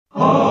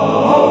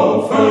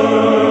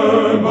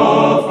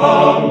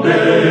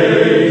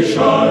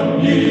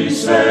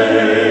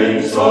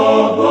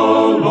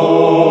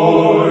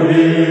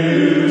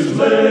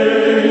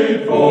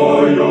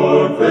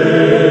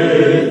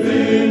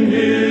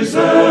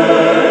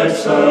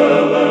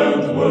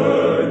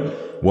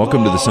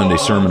Welcome to the Sunday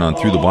Sermon on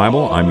Through the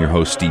Bible. I'm your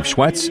host, Steve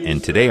Schwetz,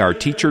 and today our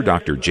teacher,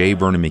 Dr. J.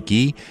 Vernon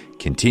McGee,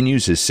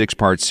 continues his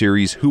six-part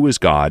series, Who is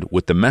God?,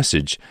 with the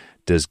message,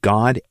 Does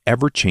God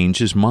Ever Change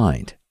His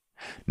Mind?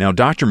 Now,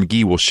 Dr.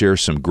 McGee will share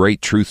some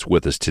great truths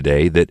with us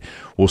today that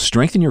will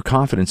strengthen your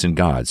confidence in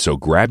God. So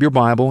grab your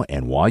Bible,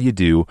 and while you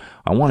do,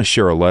 I want to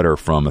share a letter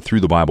from a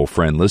Through the Bible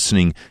friend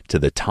listening to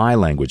the Thai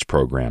language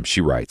program. She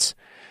writes,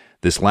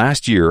 "This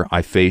last year,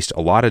 I faced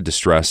a lot of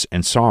distress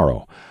and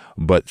sorrow.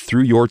 But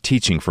through your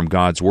teaching from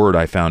God's Word,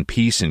 I found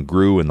peace and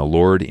grew in the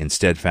Lord in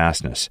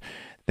steadfastness.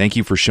 Thank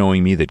you for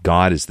showing me that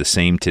God is the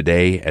same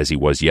today as He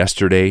was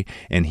yesterday,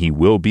 and He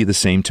will be the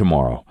same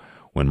tomorrow.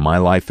 When my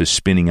life is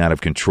spinning out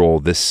of control,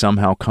 this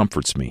somehow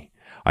comforts me.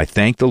 I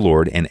thank the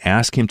Lord and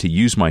ask Him to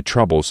use my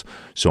troubles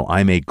so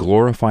I may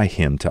glorify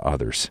Him to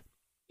others."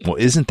 Well,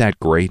 isn't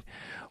that great?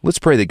 Let's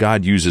pray that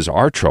God uses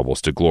our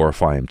troubles to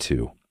glorify Him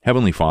too.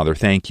 Heavenly Father,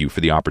 thank you for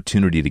the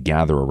opportunity to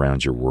gather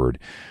around your Word.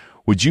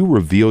 Would you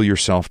reveal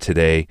yourself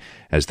today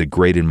as the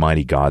great and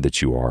mighty God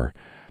that you are?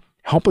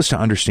 Help us to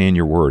understand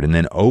your word and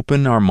then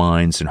open our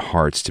minds and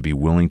hearts to be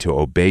willing to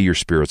obey your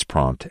Spirit's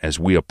prompt as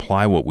we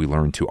apply what we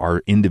learn to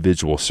our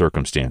individual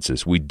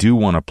circumstances. We do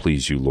want to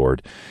please you,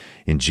 Lord.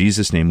 In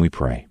Jesus' name we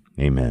pray.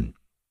 Amen.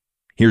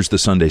 Here's the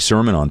Sunday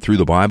Sermon on Through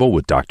the Bible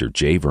with Dr.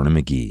 J. Vernon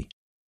McGee.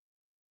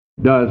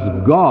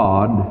 Does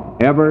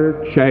God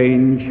ever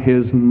change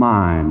His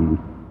mind?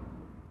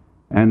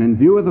 And in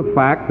view of the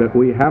fact that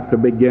we have to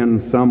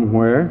begin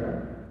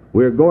somewhere,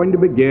 we're going to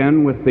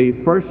begin with the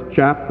first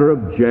chapter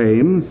of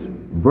James,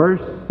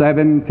 verse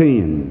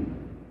 17.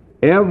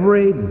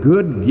 Every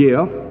good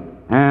gift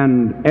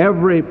and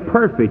every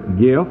perfect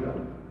gift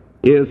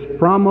is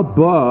from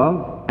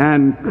above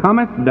and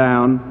cometh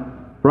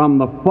down from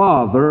the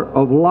Father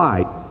of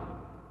lights,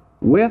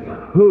 with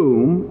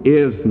whom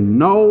is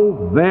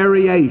no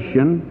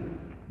variation,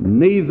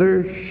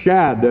 neither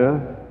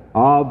shadow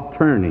of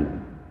turning.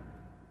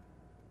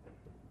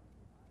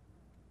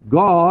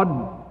 God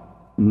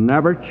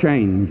never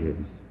changes.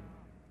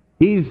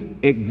 He's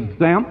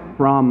exempt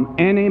from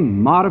any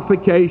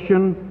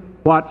modification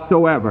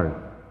whatsoever.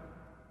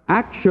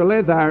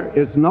 Actually, there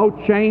is no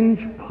change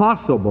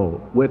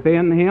possible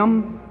within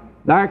Him.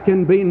 There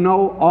can be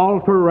no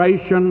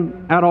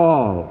alteration at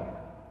all.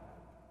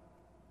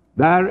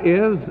 There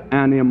is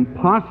an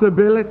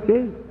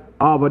impossibility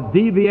of a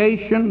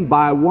deviation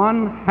by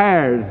one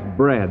hair's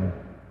breadth,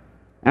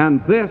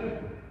 and this,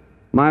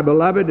 my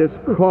beloved, is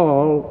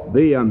called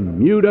the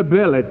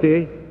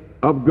immutability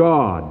of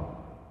God.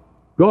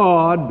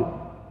 God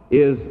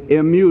is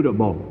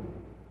immutable.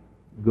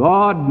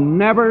 God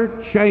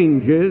never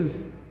changes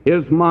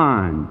His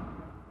mind.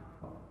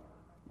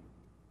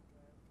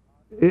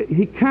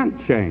 He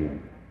can't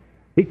change.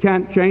 He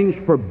can't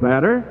change for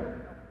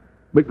better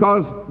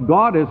because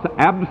God is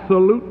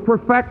absolute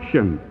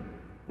perfection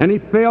and He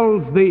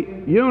fills the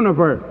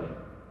universe,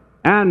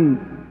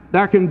 and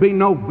there can be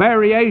no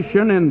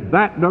variation in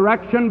that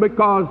direction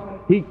because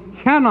He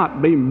cannot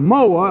be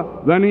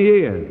more than He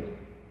is.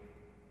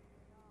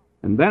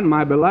 And then,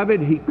 my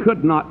beloved, He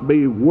could not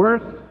be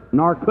worse,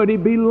 nor could He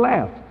be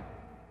less.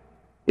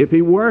 If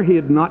He were,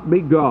 He'd not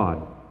be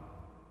God.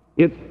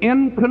 It's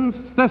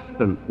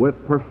inconsistent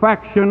with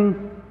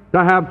perfection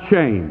to have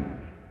change.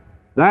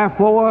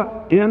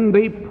 Therefore, in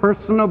the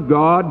person of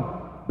God,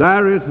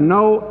 there is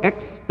no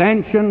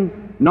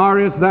extension, nor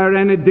is there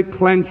any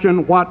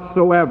declension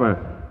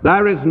whatsoever.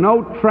 There is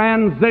no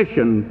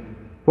transition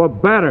for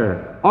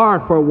better or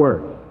for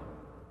worse.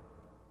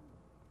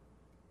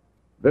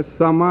 This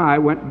summer I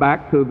went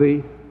back to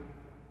the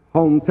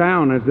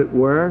hometown, as it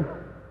were,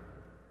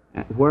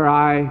 where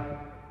I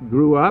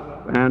grew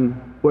up and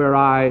where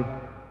I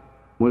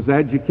was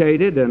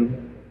educated,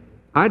 and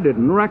I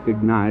didn't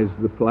recognize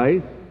the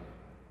place.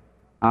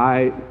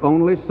 I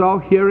only saw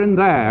here and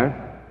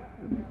there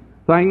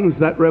things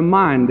that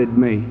reminded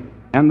me,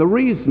 and the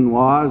reason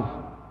was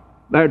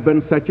there had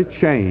been such a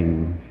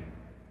change.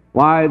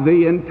 Why,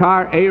 the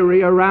entire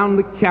area around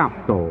the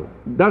Capitol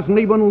doesn't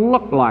even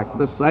look like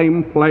the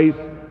same place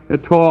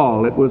at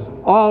all. It was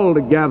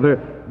altogether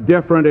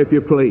different, if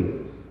you please.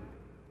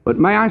 But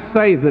may I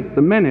say that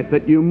the minute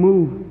that you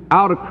move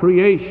out of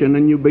creation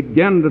and you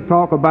begin to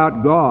talk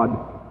about God,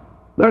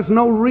 there's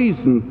no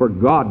reason for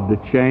God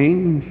to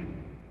change.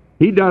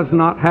 He does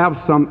not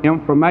have some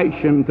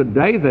information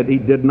today that He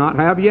did not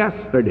have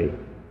yesterday.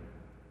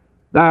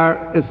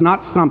 There is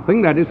not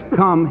something that has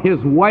come His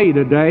way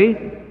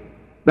today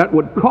that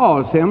would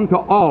cause Him to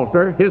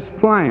alter His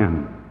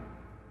plan.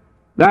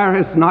 There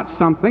is not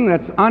something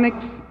that's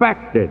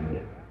unexpected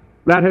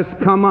that has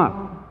come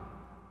up,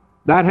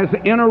 that has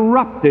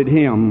interrupted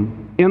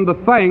Him in the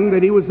thing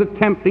that He was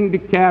attempting to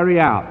carry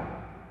out.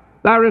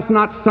 There is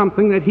not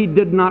something that He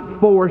did not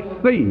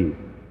foresee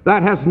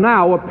that has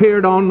now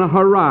appeared on the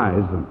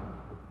horizon.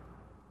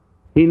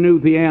 He knew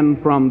the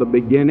end from the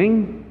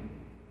beginning.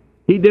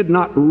 He did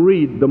not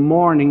read the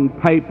morning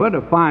paper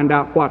to find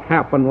out what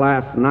happened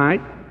last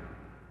night.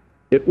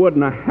 It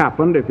wouldn't have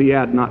happened if He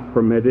had not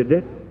permitted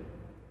it.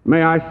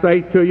 May I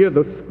say to you,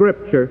 the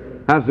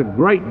Scripture has a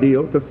great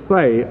deal to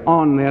say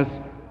on this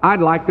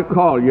I'd like to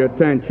call your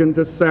attention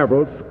to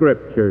several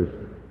scriptures.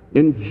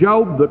 In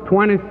Job, the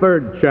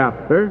 23rd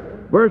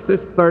chapter, verses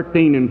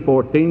 13 and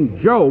 14,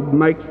 Job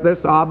makes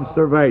this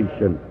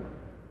observation.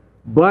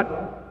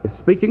 But,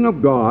 speaking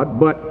of God,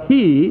 but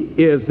he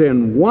is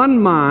in one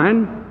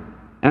mind,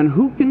 and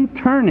who can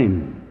turn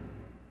him?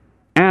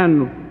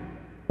 And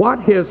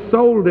what his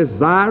soul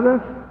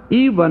desireth,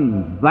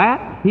 even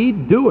that he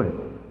doeth.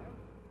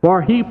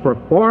 For he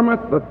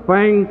performeth the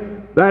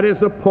thing that is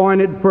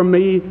appointed for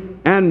me,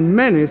 and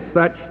many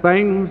such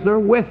things are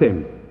with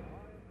him.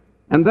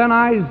 And then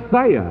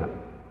Isaiah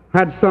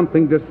had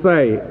something to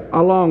say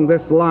along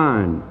this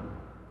line.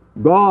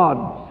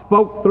 God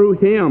spoke through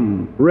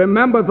him,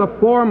 remember the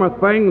former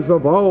things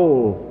of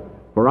old,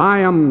 for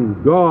I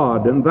am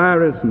God, and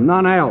there is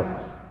none else.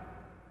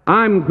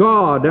 I'm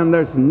God, and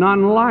there's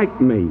none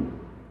like me,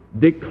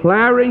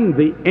 declaring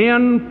the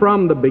end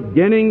from the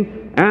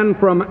beginning, and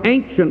from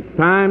ancient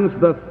times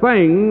the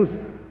things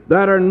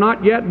that are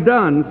not yet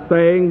done,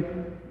 saying,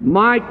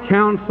 my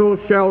counsel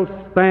shall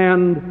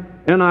stand,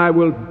 and I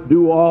will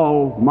do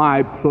all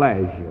my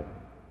pleasure.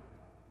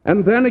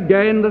 And then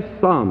again the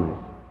psalmist,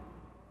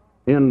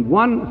 in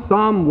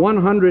Psalm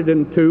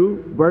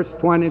 102, verse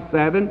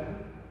 27,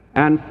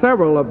 and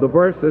several of the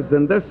verses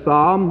in this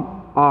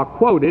psalm are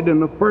quoted in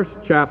the first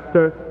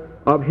chapter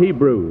of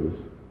Hebrews.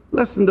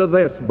 Listen to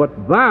this, but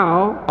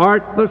thou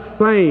art the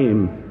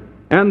same,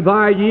 and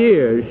thy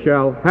years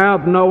shall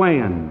have no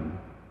end.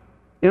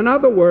 In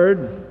other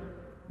words,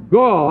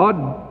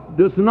 God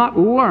does not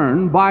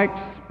learn by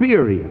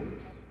experience.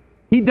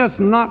 He does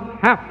not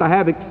have to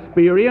have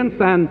experience,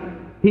 and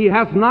he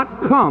has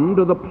not come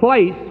to the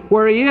place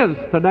where he is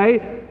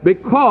today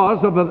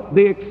because of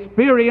the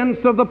experience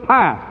of the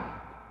past.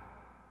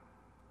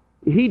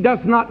 He does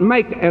not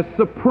make a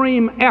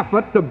supreme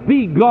effort to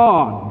be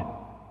God.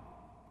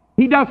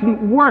 He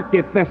doesn't work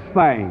at this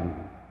thing.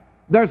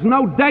 There's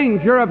no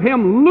danger of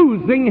him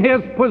losing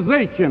his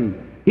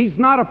position. He's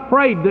not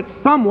afraid that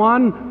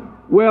someone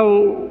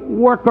will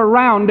work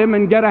around him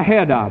and get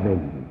ahead of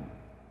him.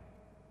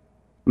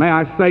 May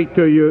I say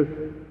to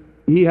you,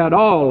 he had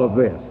all of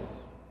this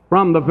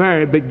from the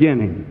very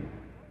beginning.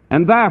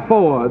 And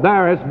therefore,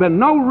 there has been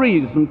no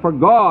reason for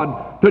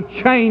God to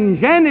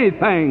change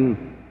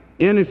anything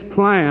in his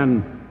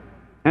plan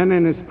and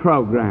in his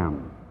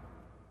program.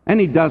 And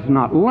he does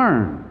not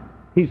learn.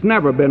 He's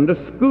never been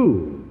to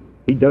school.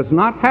 He does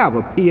not have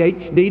a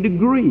Ph.D.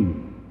 degree.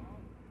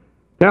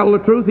 Tell the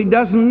truth, he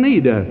doesn't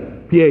need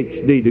a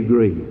Ph.D.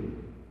 degree.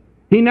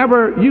 He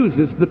never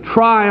uses the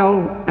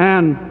trial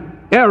and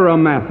error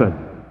method.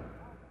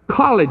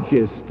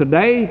 Colleges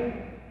today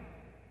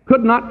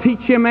could not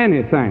teach him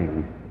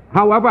anything.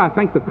 However, I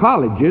think the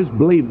colleges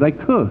believe they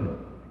could.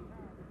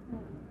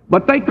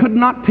 But they could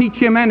not teach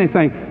him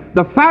anything.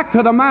 The fact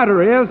of the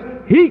matter is,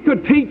 he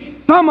could teach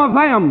some of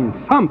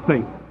them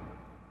something.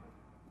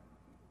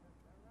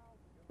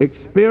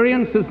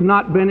 Experience has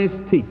not been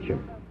his teacher.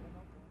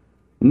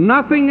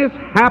 Nothing has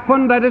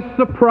happened that has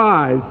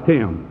surprised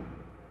him.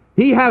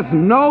 He has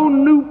no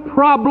new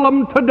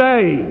problem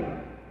today.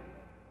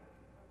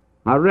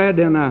 I read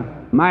in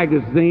a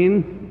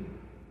magazine,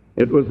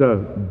 it was a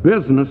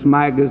business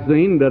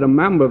magazine that a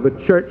member of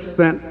the church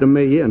sent to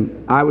me,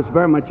 and I was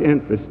very much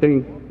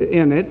interested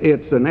in it.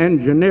 It's an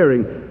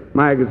engineering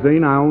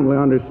magazine. I only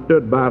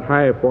understood about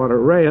half what I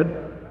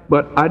read,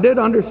 but I did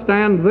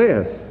understand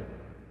this.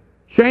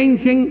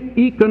 Changing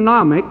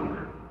economic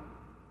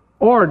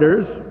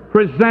orders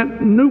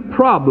present new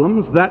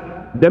problems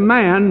that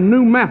demand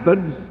new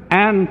methods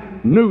and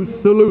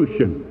new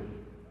solutions.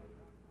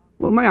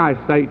 Well, may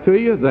I say to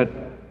you that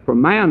for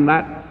man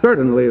that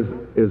certainly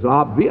is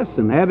obvious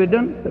and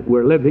evident, that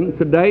we're living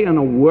today in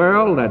a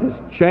world that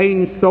has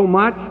changed so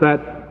much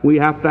that we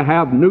have to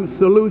have new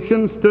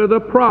solutions to the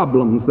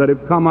problems that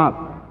have come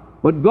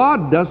up. But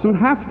God doesn't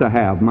have to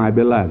have, my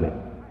beloved.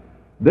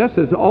 This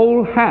is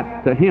old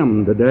hat to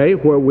him today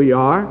where we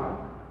are.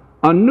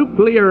 A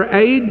nuclear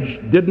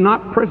age did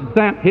not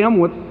present him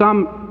with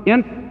some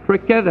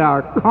intricate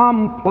or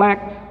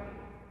complex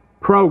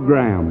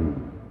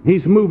program.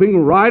 He's moving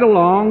right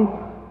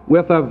along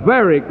with a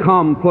very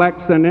complex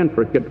and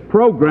intricate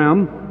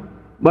program,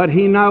 but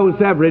he knows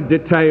every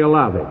detail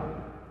of it.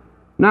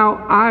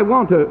 Now, I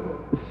want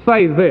to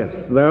say this,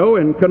 though,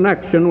 in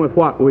connection with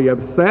what we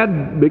have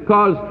said,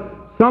 because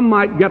some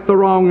might get the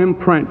wrong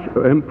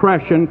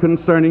impression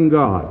concerning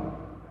God.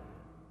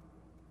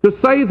 To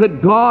say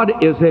that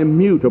God is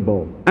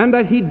immutable and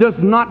that he does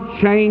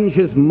not change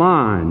his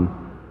mind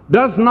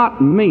does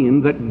not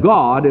mean that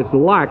God is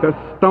like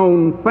a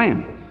stone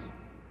fence.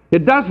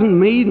 It doesn't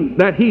mean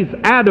that he's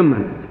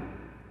adamant.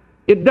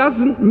 It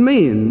doesn't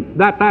mean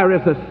that there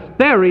is a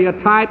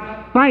stereotype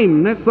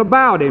sameness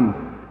about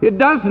him. It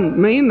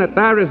doesn't mean that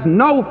there is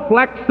no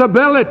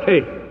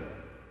flexibility.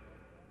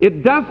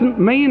 It doesn't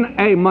mean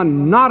a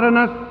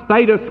monotonous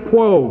status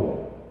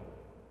quo.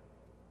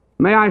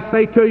 May I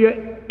say to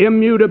you,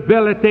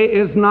 immutability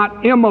is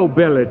not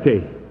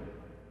immobility.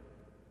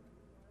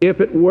 If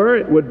it were,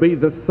 it would be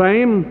the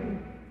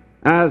same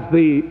as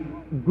the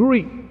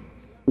Greek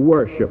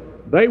worship.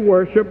 they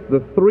worshiped the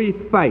three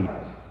fates.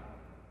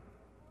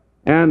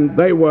 And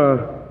they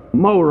were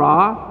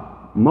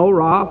Moroth.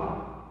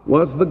 Moroth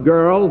was the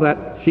girl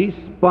that she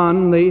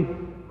spun the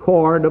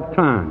cord of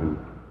time.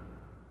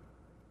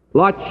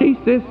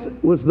 Lachesis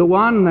was the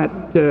one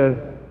that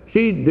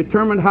she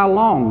determined how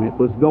long it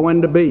was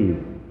going to be.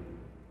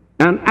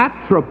 And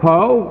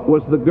Atropos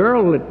was the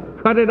girl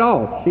that cut it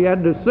off. She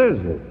had the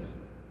scissors.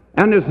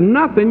 And there's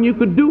nothing you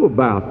could do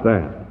about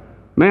that.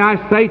 May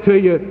I say to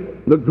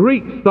you, the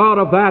Greeks thought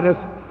of that as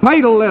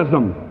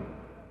fatalism.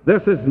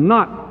 This is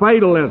not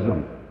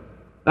fatalism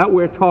that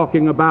we're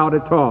talking about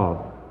at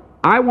all.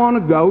 I want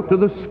to go to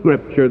the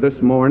Scripture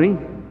this morning,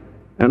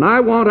 and I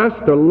want us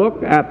to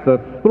look at the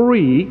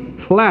three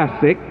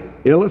classic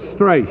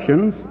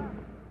illustrations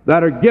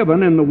that are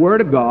given in the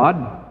Word of God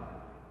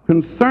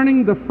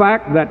concerning the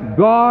fact that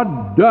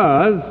God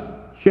does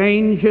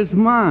change His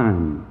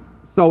mind,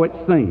 so it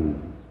seems.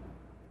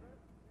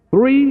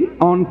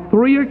 On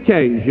three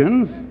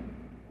occasions,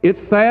 it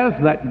says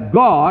that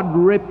God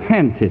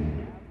repented.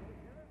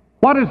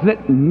 What does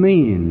it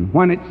mean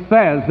when it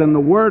says in the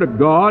Word of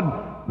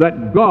God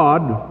that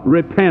God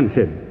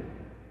repented?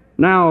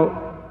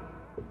 Now,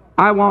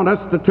 I want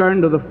us to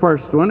turn to the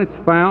first one.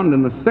 It's found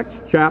in the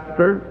 6th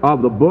chapter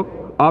of the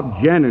book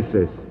of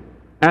Genesis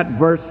at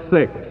verse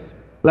 6.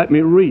 Let me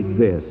read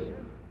this.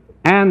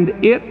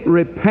 And it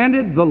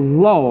repented the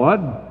Lord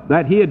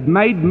that He had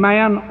made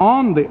man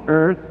on the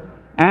earth,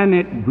 and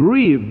it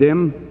grieved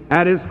Him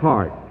at His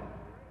heart.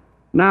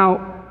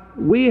 Now,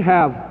 we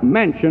have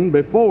mentioned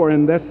before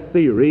in this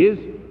series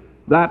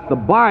that the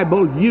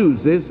Bible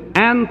uses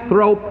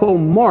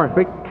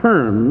anthropomorphic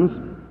terms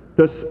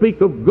to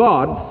speak of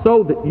God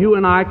so that you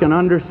and I can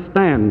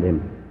understand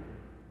Him.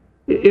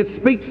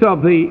 It speaks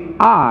of the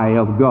eye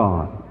of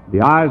God.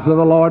 The eyes of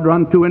the Lord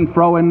run to and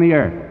fro in the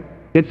earth.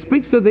 It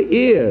speaks of the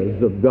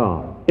ears of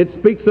God. It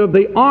speaks of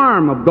the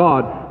arm of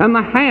God and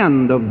the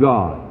hand of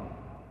God.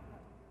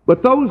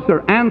 But those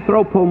are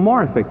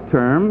anthropomorphic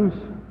terms.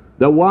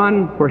 The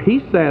one, for He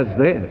says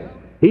this.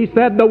 He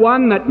said, the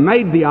one that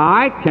made the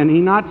eye, can He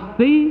not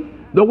see?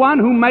 The one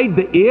who made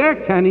the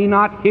ear, can He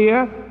not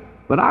hear?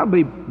 But I'll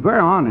be very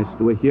honest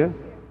with you.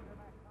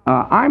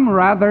 I'm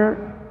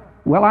rather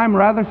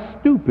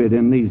stupid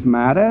in these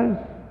matters,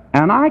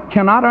 and I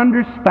cannot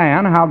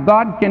understand how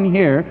God can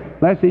hear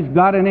unless He's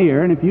got an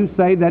ear, and if you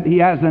say that He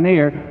has an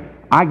ear,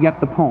 I get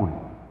the point.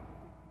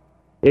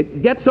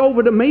 It gets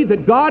over to me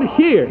that God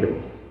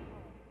hears.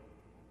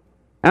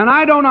 And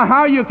I don't know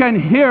how you can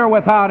hear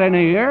without an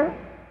ear.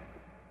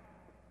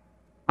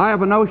 I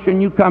have a notion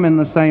you come in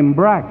the same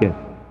bracket.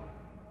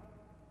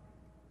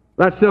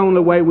 That's the only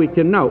way we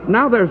can know.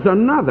 Now there's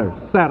another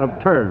set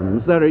of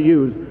terms that are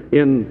used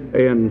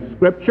in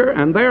Scripture,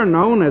 and they're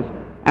known as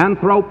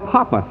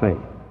anthropopathy.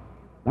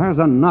 There's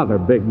another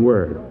big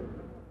word.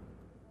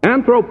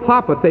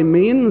 Anthropopathy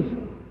means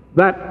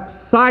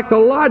that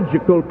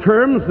psychological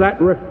terms that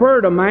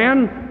refer to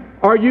man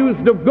are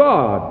used of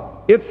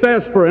God. It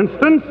says, for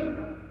instance,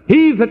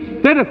 He that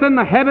sitteth in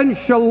the heavens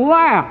shall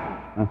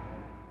laugh.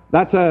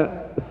 That's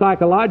a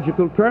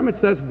psychological term. It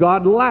says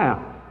God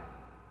laughs.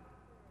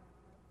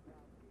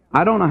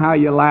 I don't know how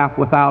you laugh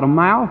without a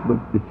mouth, but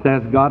it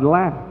says God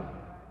laughs.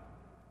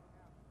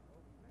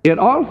 It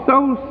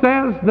also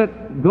says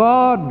that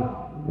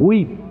God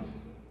weeps.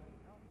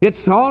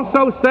 It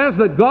also says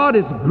that God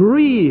is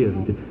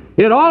grieved.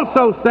 It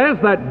also says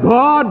that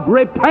God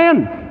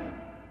repents.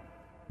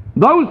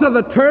 Those are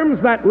the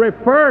terms that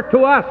refer to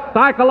us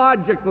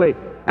psychologically,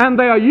 and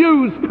they are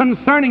used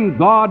concerning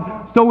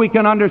God so we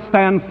can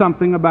understand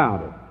something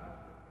about it.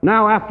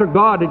 Now, after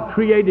God had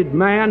created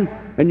man,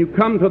 and you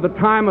come to the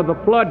time of the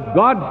flood,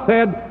 God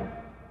said,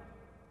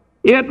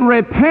 it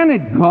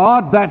repented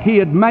God that He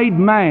had made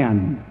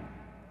man.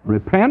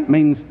 Repent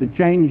means to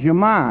change your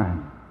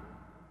mind.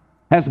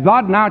 Has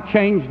God now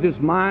changed His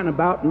mind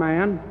about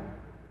man?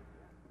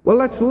 Well,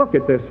 let's look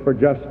at this for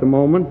just a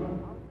moment.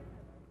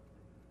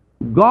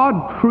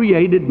 God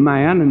created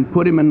man and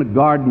put him in the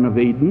Garden of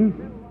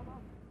Eden.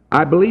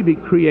 I believe He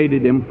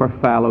created him for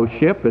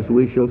fellowship, as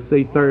we shall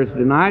see Thursday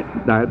night.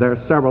 There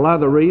are several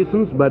other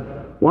reasons,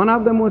 but one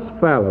of them was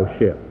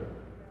fellowship.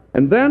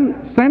 And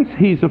then, since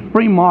He's a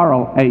free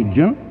moral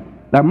agent,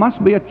 there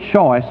must be a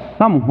choice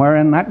somewhere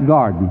in that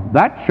garden.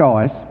 That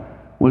choice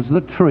was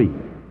the tree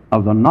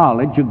of the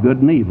knowledge of good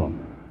and evil.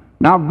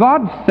 Now,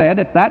 God said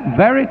at that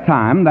very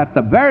time that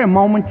the very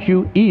moment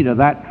you eat of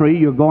that tree,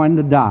 you're going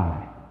to die.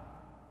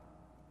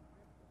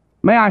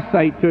 May I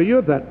say to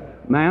you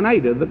that man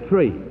ate of the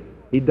tree.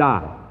 He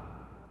died.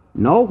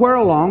 Nowhere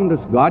along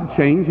does God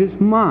change His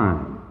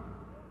mind.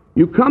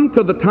 You come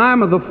to the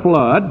time of the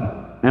flood,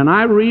 and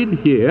I read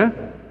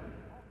here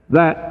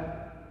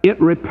that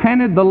it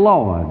repented the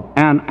Lord.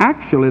 And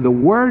actually the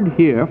word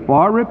here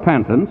for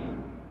repentance,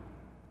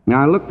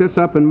 now I looked this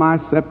up in my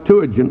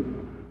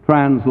Septuagint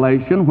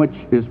translation, which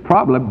is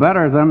probably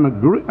better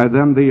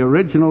than the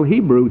original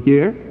Hebrew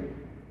here,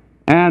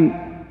 and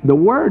the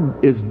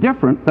word is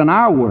different than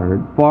our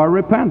word for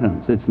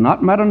repentance. It's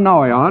not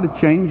metanoia,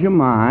 to change your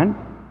mind.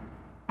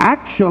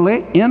 Actually,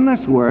 actually, in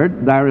this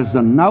word, there is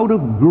a note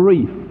of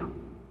grief.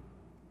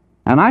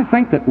 And I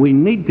think that we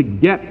need to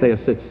get this.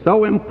 It's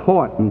so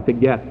important to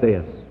get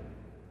this.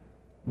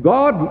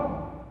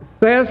 God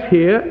says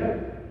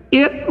here,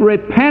 it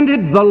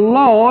repented the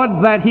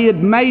Lord that he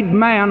had made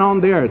man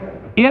on the earth.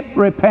 It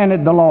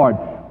repented the Lord.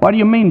 What do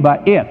you mean by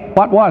it?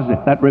 What was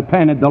it that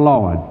repented the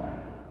Lord?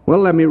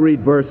 Well, let me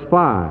read verse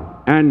 5.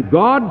 And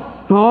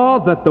God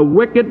saw that the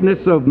wickedness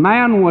of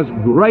man was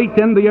great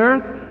in the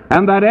earth,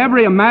 and that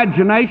every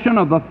imagination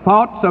of the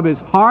thoughts of his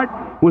heart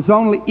was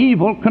only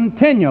evil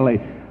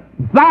continually.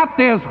 That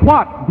is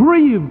what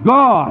grieved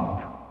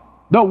God,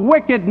 the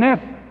wickedness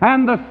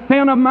and the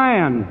sin of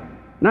man.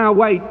 Now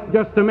wait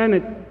just a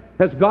minute.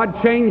 Has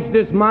God changed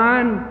his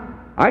mind?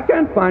 I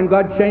can't find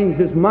God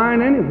changed his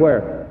mind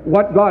anywhere.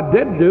 What God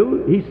did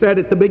do, he said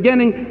at the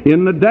beginning,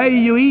 in the day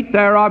you eat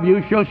thereof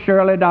you shall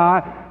surely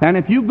die. And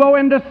if you go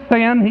into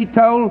sin, he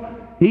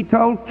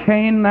told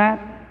Cain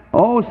that,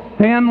 oh,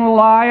 sin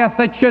lieth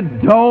at your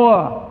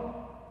door.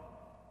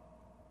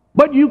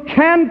 But you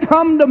can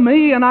come to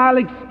me and I'll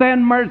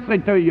extend mercy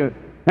to you.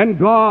 And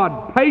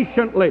God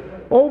patiently,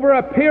 over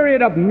a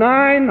period of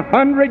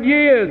 900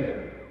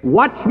 years,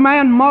 watched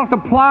man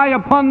multiply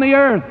upon the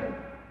earth.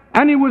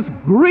 And he was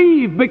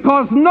grieved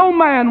because no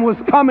man was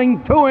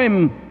coming to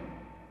him.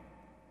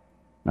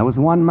 There was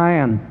one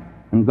man.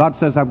 And God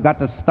says, I've got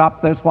to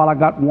stop this while I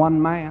got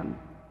one man.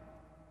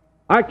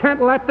 I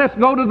can't let this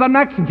go to the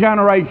next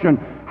generation.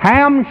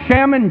 Ham,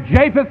 Shem, and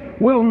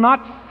Japheth will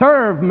not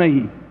serve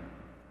me.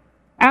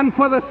 And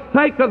for the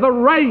sake of the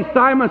race,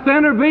 I must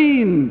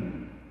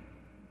intervene.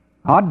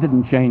 God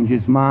didn't change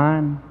his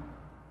mind.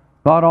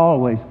 God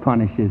always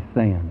punishes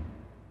sin.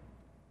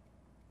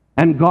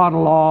 And God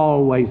will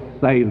always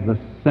save the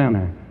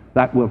sinner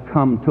that will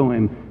come to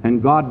him.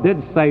 And God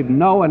did save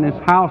Noah and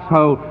his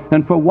household.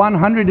 And for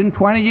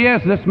 120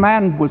 years, this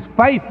man was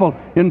faithful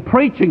in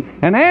preaching.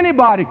 And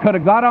anybody could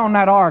have got on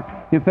that ark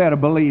if they'd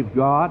have believed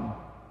God.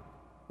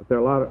 But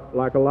they're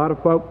like a lot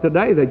of folk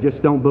today, they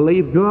just don't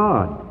believe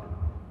God.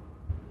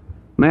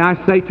 May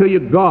I say to you,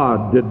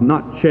 God did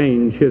not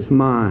change his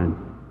mind.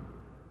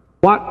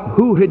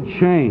 Who had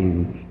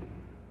changed?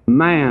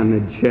 Man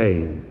had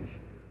changed.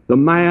 The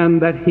man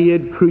that he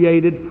had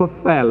created for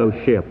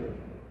fellowship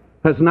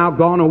has now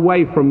gone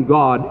away from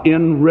God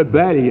in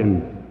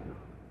rebellion.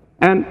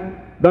 And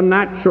the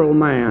natural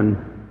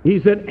man, he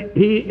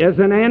is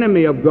an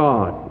enemy of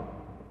God.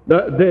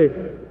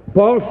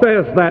 Paul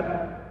says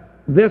that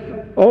this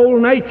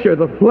old nature,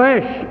 the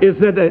flesh,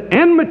 is at an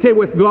enmity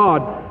with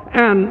God,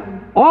 and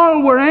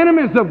all were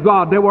enemies of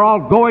God. They were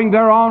all going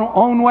their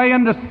own way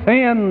into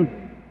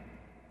sin.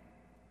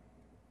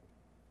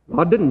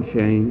 God didn't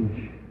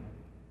change.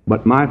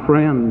 But my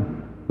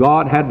friend,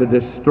 God had to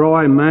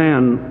destroy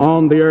man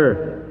on the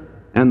earth.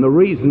 And the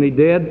reason he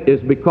did is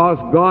because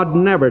God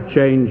never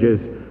changes.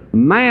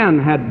 Man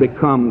had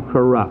become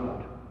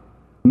corrupt.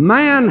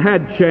 Man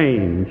had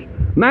changed.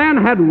 Man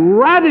had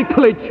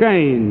radically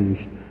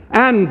changed.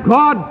 And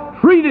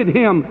God treated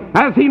him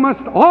as he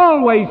must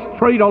always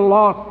treat a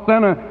lost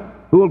sinner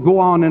who will go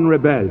on in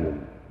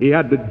rebellion. He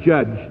had to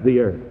judge the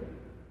earth.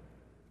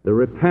 The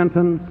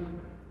repentance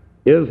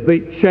is the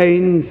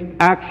changed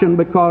action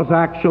because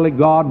actually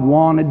God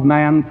wanted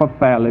man for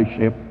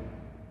fellowship.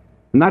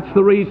 And that's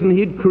the reason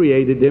he'd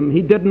created him.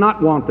 He did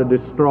not want to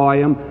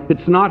destroy him.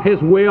 It's not his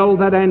will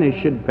that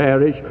any should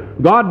perish.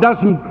 God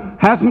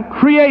hasn't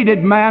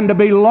created man to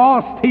be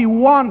lost. He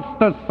wants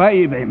to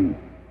save him.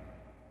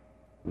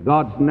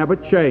 God's never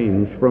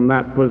changed from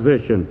that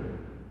position.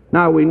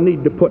 Now we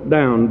need to put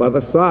down by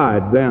the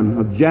side then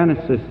of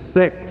Genesis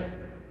 6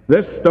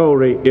 this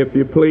story, if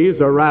you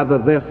please, or rather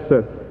this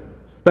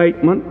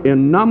statement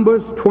in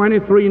Numbers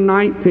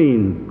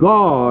 23:19.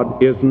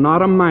 God is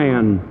not a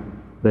man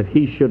that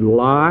he should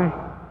lie,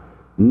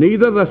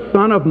 neither the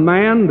Son of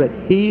Man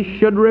that he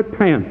should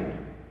repent.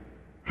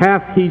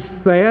 Hath he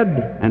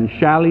said, and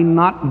shall he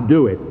not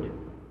do it?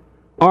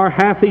 Or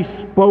hath he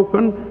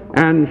spoken,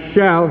 and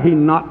shall he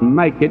not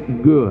make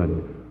it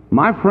good?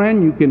 My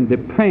friend, you can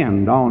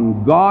depend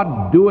on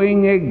God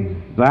doing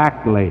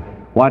exactly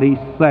what he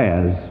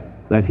says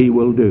that he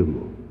will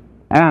do.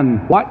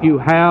 And what you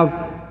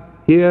have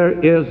here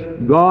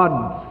is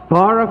God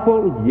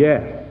sorrowful,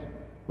 yes,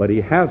 but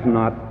he has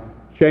not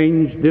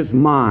changed his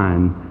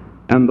mind.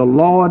 And the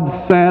Lord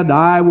said,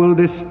 I will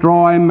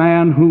destroy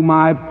man whom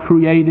I've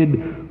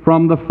created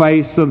from the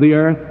face of the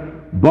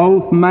earth,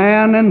 both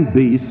man and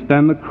beast,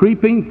 and the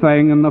creeping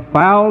thing, and the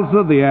fowls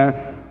of the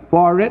air,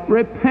 for it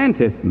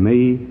repenteth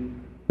me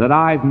that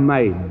I've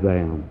made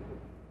them.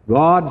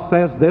 God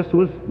says this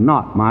was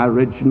not my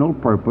original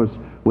purpose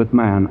with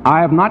man.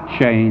 I have not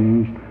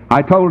changed.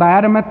 I told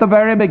Adam at the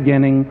very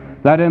beginning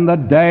that in the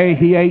day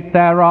he ate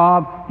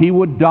thereof, he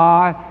would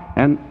die.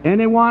 And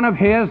any one of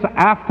his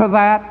after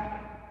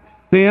that,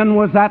 sin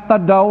was at the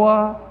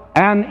door.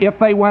 And if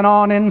they went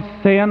on in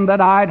sin, that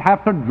I'd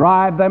have to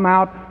drive them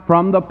out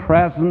from the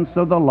presence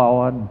of the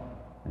Lord.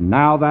 And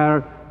now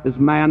there is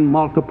man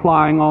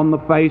multiplying on the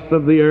face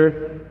of the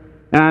earth.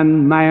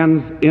 and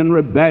man's in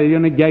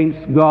rebellion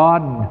against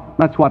God.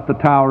 That's what the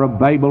Tower of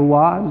Babel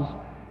was.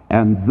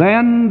 And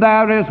then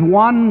there is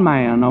one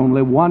man,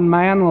 only one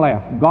man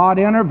left. God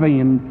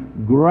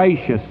intervened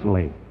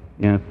graciously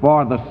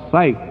for the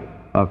sake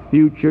of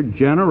future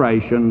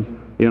generations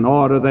in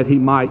order that he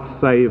might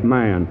save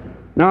man.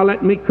 Now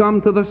let me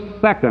come to the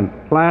second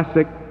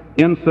classic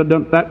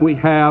incident that we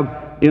have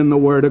in the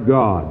Word of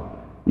God.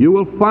 You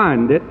will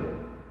find it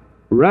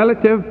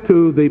relative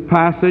to the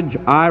passage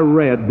I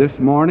read this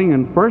morning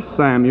in 1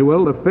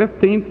 Samuel, the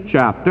 15th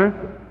chapter.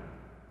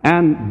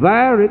 And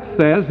there it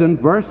says in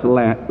verse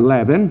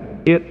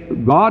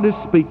 11, God is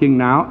speaking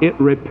now, "It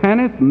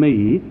repenteth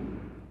me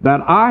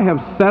that I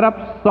have set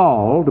up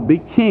Saul to be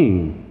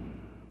king,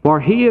 for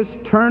he is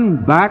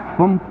turned back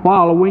from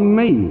following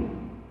me,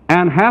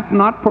 and hath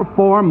not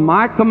performed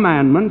my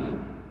commandments.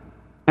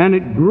 And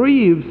it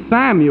grieved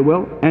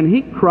Samuel, and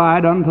he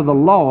cried unto the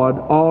Lord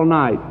all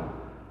night."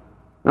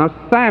 Now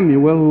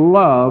Samuel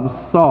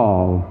loved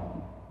Saul.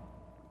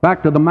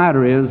 Fact of the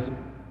matter is,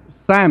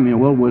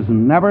 Samuel was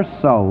never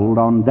sold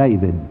on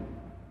David,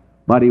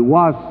 but he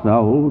was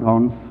sold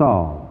on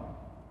Saul.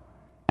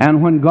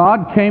 And when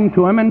God came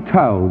to him and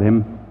told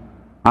him,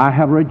 "I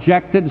have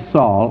rejected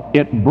Saul,"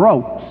 it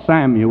broke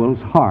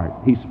Samuel's heart.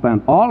 He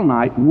spent all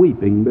night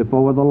weeping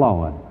before the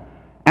Lord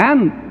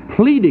and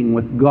pleading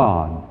with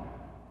God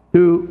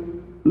to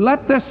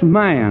let this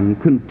man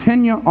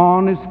continue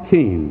on as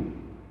king.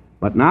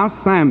 But now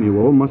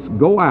Samuel must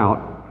go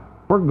out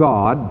for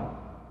God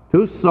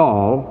to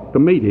Saul to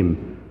meet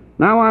him.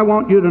 Now I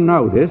want you to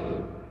notice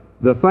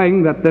the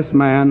thing that this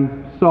man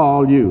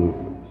Saul used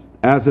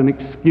as an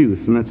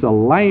excuse, and it's a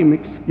lame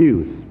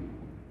excuse.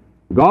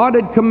 God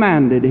had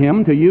commanded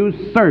him to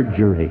use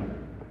surgery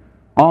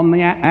on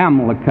the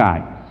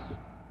Amalekites.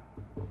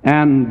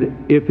 And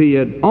if he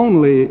had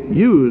only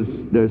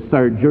used the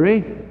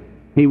surgery,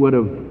 he would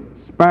have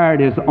spared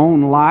his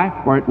own life,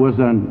 for it was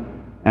an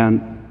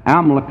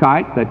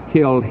Amalekite that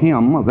killed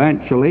him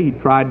eventually. He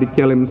tried to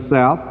kill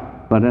himself,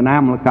 but an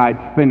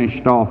Amalekite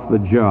finished off the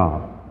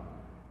job.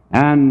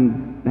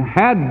 And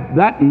had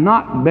that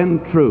not been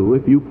true,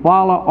 if you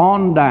follow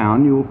on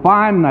down, you'll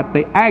find that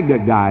the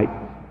Agagites,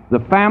 the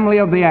family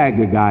of the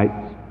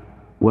Agagites,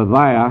 were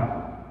there,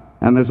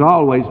 and there's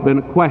always been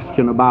a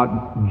question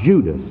about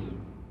Judas,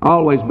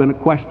 always been a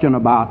question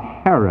about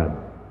Herod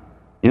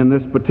in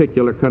this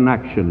particular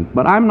connection.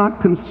 But I'm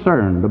not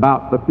concerned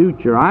about the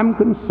future. I'm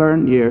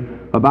concerned here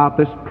about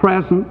this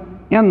present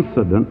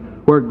incident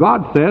where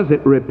God says,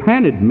 "It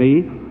repented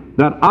me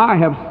that I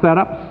have set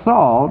up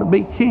Saul to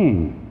be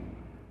king."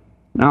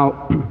 Now,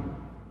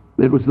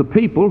 it was the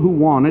people who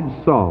wanted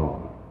Saul.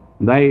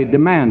 They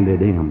demanded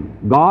him.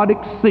 God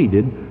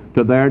acceded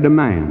to their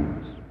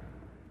demands.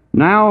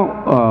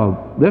 Now,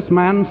 this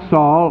man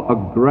Saul,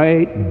 a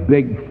great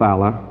big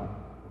fella,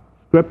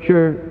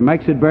 Scripture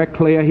makes it very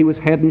clear he was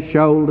head and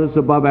shoulders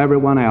above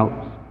everyone else.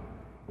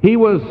 He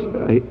was,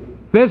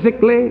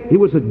 physically, he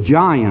was a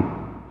giant.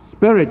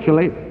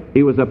 Spiritually,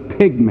 he was a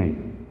pygmy.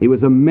 He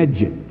was a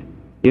midget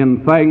in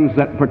things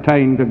that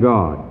pertain to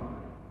God.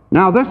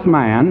 Now, this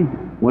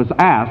man was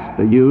asked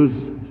to use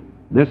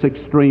this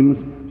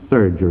extreme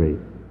surgery.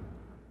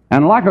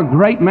 And like a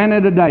great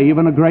many today,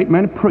 even a great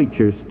many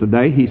preachers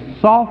today, he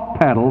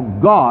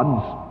soft-pedaled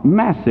God's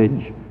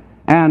message,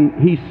 and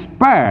he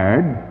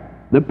spared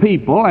the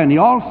people, and he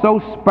also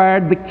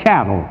spared the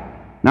cattle.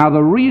 Now,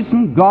 the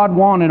reason God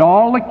wanted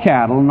all the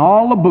cattle and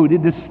all the booty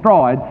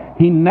destroyed,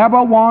 he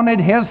never wanted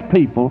his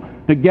people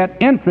to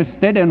get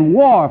interested in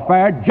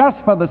warfare just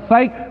for the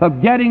sake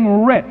of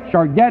getting rich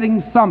or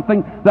getting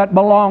something that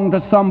belonged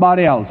to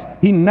somebody else.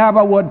 He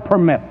never would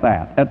permit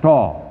that at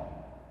all.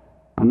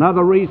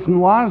 Another reason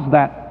was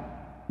that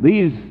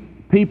these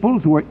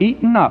peoples were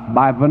eaten up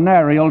by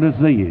venereal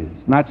disease.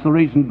 And that's the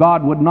reason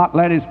God would not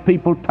let his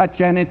people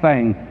touch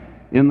anything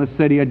in the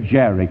city of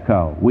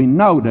Jericho. We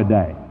know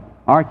today,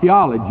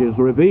 archaeology has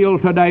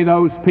revealed today,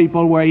 those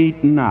people were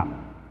eaten up.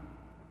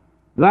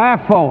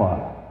 Therefore,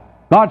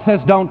 God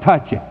says don't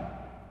touch it.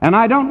 And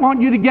I don't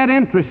want you to get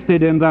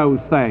interested in those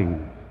things.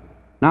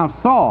 Now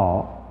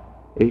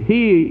Saul,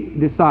 he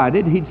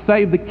decided he'd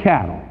save the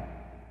cattle.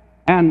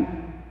 And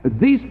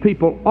these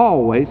people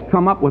always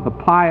come up with a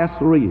pious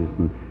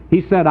reason.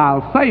 He said,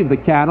 "I'll save the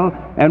cattle,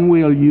 and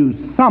we'll use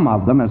some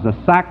of them as a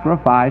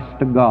sacrifice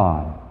to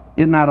God."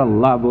 Isn't that a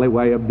lovely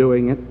way of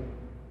doing it?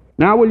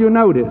 Now will you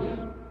notice,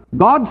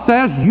 God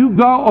says, "You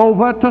go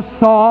over to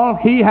Saul,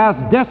 he has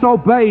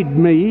disobeyed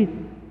me."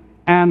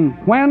 And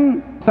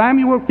when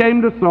Samuel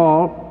came to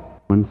Saul,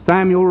 when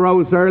Samuel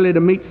rose early to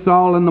meet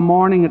Saul in the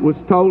morning, it was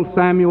told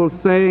Samuel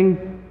saying,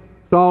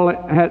 Saul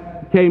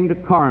came to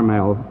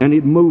Carmel, and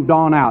he'd moved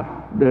on out.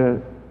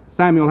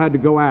 Samuel had to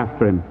go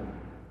after him.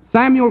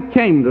 Samuel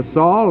came to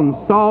Saul, and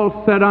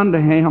Saul said unto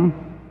him,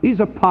 he's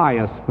a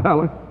pious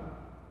fellow,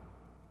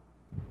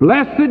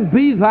 "Blessed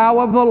be thou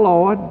of the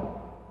Lord,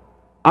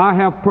 I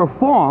have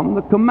performed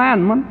the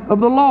commandment of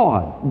the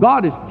Lord."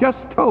 God has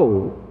just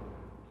told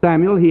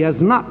Samuel he has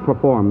not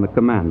performed the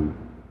commandment.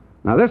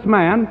 Now this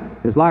man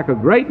is like a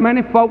great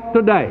many folk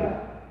today.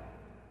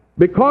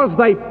 because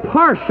they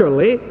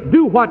partially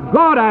do what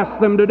God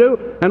asks them to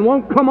do and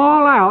won't come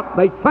all out,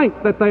 they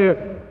think that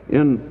they're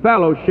in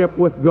fellowship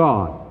with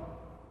God.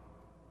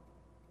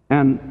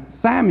 And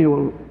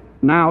Samuel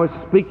now is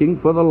speaking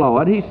for the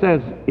Lord. He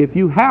says, if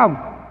you have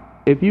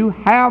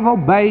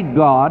obeyed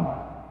God,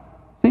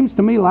 seems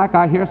to me like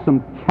I hear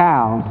some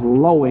cows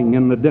lowing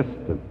in the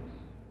distance.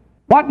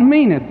 What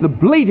meaneth the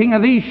bleating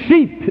of these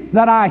sheep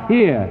that I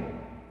hear?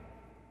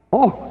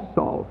 Oh,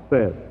 Saul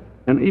said,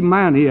 and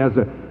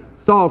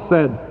Saul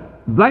said,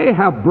 they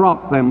have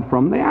brought them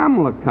from the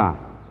Amalekites.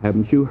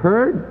 Haven't you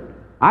heard?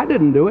 I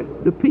didn't do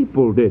it. The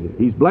people did it.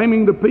 He's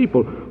blaming the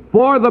people.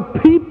 For the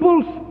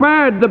people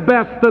spared the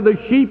best of the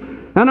sheep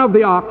and of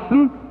the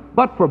oxen,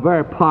 but for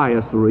very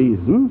pious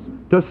reasons,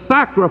 to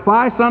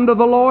sacrifice unto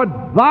the Lord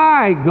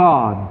thy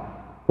God.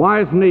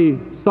 Why isn't he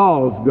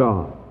Saul's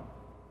God?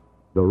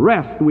 The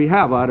rest we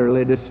have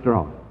utterly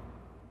destroyed.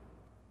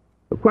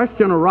 The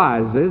question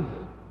arises,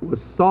 was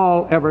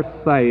Saul ever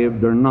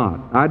saved or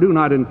not? I do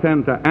not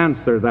intend to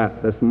answer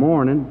that this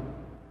morning,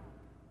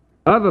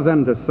 other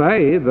than to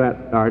say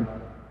that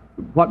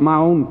what my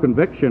own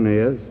conviction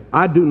is,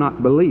 I do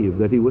not believe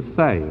that he was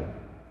saved.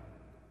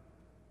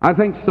 I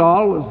think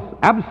Saul was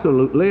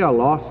absolutely a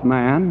lost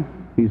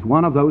man. He's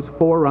one of those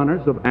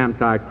forerunners of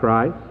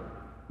Antichrist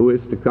who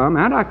is to come.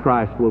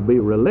 Antichrist will be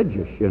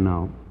religious, you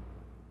know.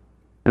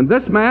 And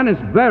this man is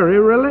very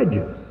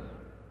religious.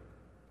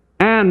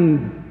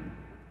 And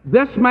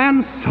this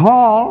man,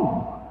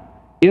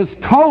 Saul, is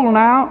told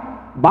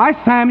now by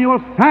Samuel.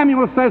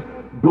 Samuel says,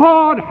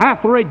 God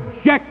hath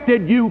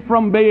rejected you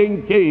from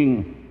being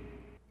king.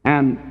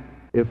 And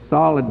if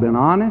Saul had been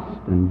honest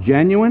and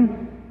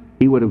genuine,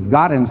 he would have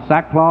got in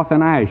sackcloth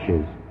and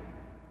ashes.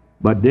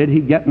 But did he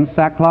get in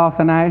sackcloth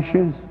and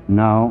ashes?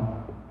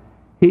 No.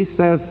 He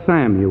says,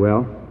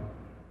 Samuel,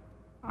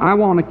 I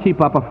want to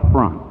keep up a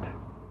front.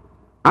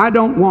 I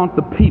don't want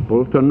the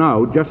people to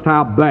know just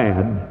how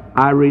bad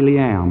I really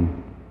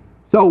am.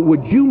 So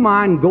would you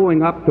mind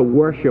going up to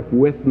worship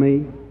with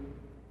me?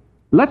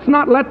 Let's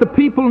not let the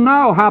people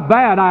know how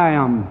bad I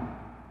am.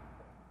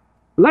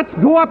 Let's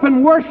go up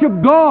and worship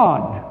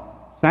God.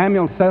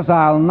 Samuel says,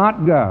 I'll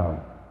not go.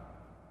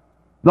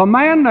 The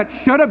man that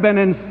should have been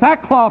in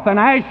sackcloth and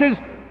ashes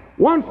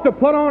wants to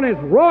put on his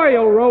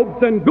royal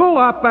robes and go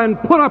up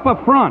and put up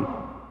a front.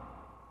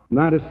 And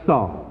that is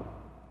Saul.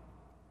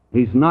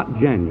 He's not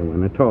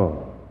genuine at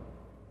all.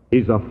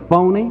 He's a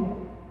phony.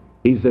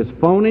 He's as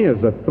phony as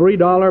a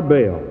 $3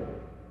 bill.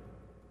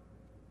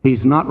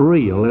 He's not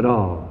real at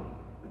all.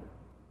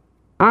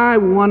 I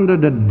wonder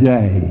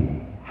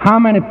today how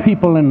many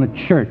people in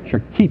the church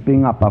are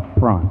keeping up a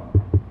front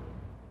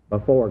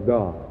before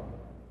God,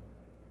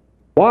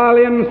 while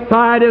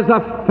inside is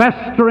a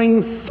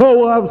festering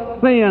soul of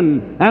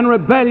sin and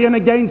rebellion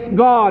against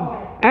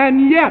God.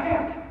 And yet,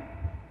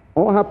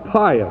 oh, how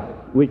pious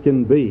we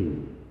can be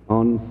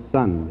on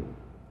Sunday.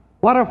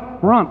 What a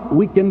front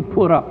we can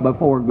put up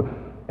before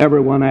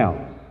everyone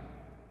else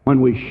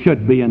when we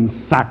should be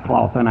in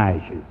sackcloth and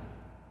ashes.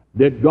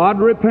 Did God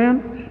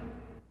repent?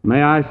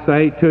 May I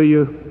say to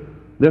you,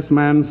 this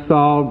man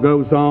Saul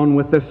goes on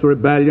with this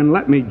rebellion.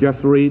 Let me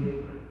just read.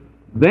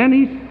 Then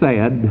he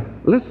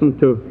said, listen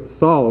to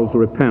Saul's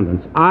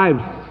repentance.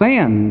 I've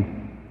sinned.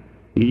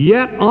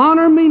 Yet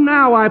honor me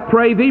now, I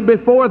pray thee,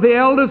 before the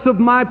elders of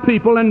my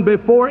people and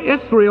before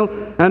Israel,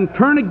 and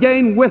turn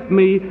again with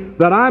me,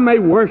 that I may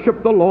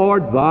worship the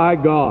Lord thy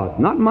God.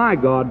 Not my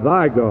God,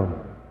 thy God.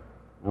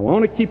 I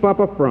want to keep up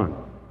a front.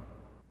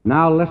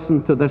 Now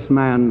listen to this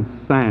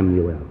man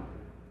Samuel.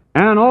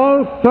 And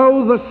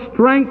also the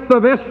strength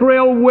of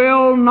Israel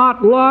will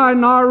not lie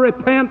nor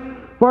repent,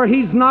 for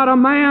he's not a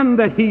man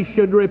that he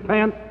should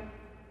repent.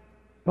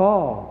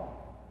 Saul,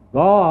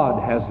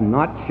 God has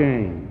not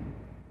changed.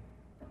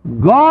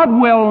 God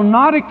will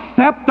not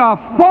accept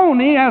a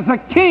phony as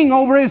a king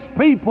over his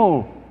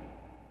people.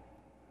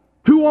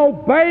 To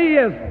obey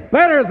is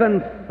better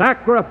than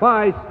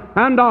sacrifice,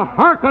 and to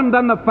hearken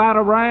than the fat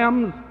of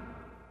rams.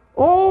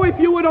 Oh, if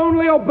you would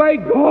only obey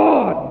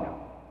God,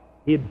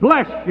 he'd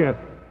bless you.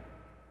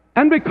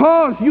 And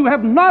because you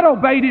have not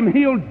obeyed him,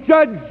 he'll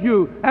judge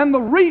you. And the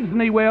reason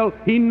he will,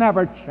 he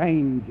never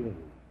changes.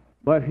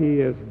 But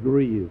he is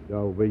grieved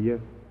over you.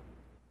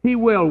 He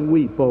will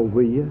weep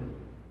over you.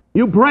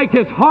 You break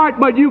his heart,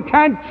 but you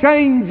can't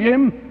change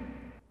him.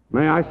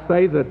 May I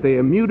say that the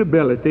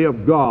immutability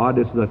of God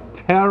is the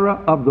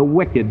terror of the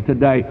wicked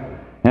today.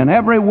 And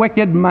every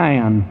wicked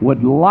man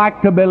would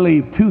like to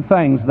believe two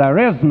things. There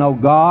is no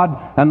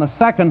God, and the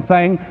second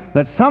thing,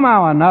 that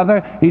somehow or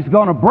another he's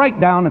going to break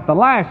down at the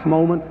last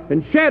moment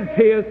and shed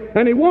tears,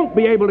 and he won't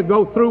be able to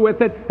go through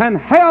with it, and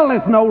hell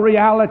is no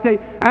reality,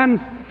 and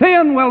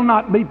sin will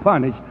not be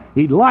punished.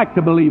 He'd like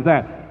to believe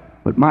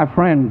that. But my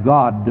friend,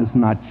 God does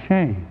not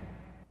change.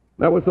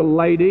 There was a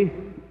lady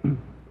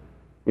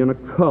in a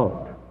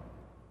cult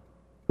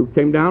who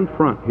came down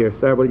front here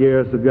several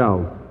years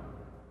ago.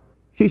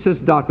 She says,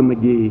 Dr.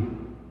 McGee,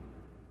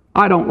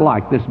 I don't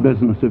like this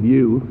business of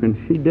you. And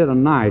she did a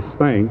nice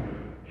thing.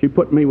 She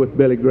put me with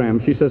Billy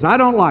Graham. She says, I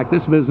don't like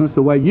this business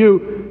the way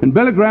you, and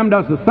Billy Graham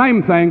does the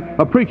same thing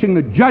of preaching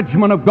the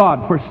judgment of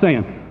God for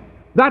sin.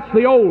 That's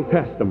the Old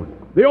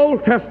Testament. The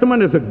Old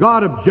Testament is a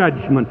God of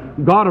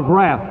judgment, God of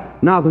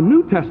wrath. Now, the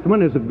New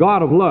Testament is a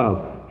God of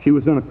love. She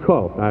was in a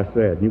cult, I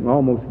said. You can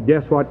almost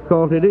guess what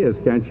cult it is,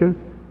 can't you?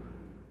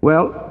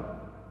 Well,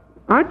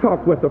 I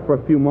talked with her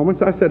for a few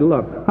moments. I said,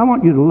 look, I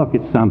want you to look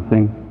at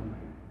something.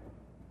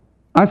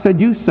 I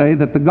said, you say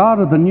that the God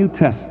of the New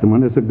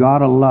Testament is a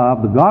God of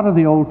love. The God of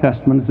the Old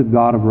Testament is a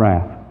God of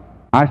wrath.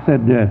 I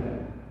said,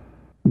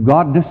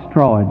 God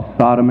destroyed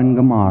Sodom and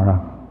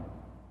Gomorrah.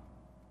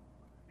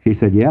 She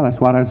said, yeah,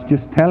 that's what I was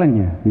just telling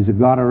you. He's a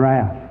God of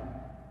wrath.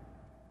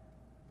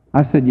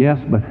 I said, yes,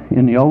 but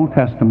in the Old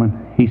Testament,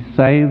 He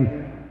saved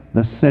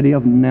the city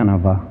of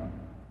Nineveh,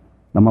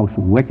 the most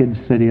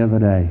wicked city of the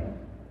day,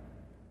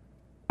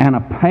 and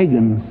a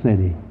pagan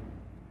city.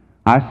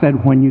 I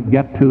said, when you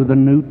get to the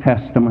New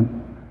Testament,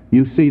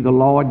 you see the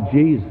Lord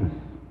Jesus.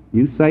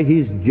 You say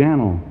He's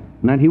gentle,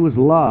 and that He was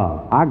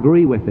love. I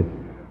agree with it.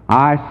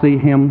 I see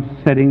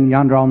Him sitting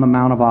yonder on the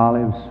Mount of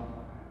Olives.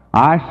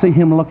 I see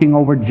Him looking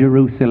over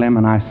Jerusalem,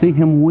 and I see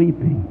Him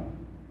weeping.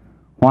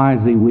 Why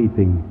is He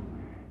weeping?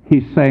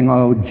 He's saying,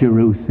 oh,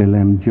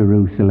 Jerusalem,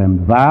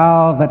 Jerusalem,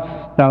 thou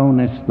that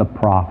stonest the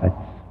prophets.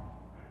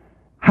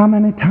 How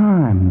many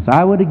times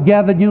I would have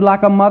gathered you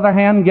like a mother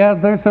hen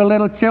gathers her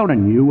little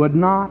children. You would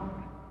not.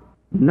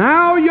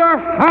 Now your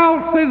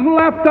house is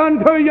left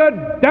unto you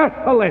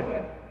desolate.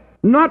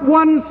 Not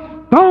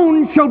one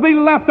stone shall be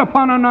left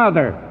upon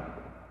another.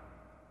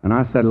 And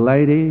I said,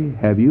 lady,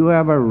 have you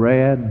ever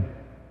read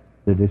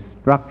the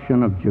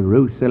destruction of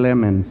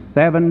Jerusalem in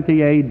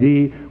 70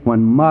 A.D.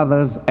 when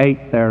mothers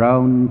ate their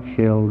own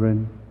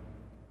children?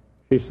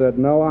 She said,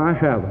 no, I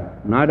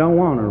haven't, and I don't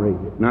want to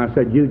read it. And I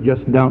said, you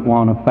just don't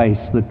want to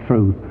face the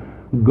truth.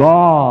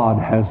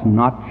 God has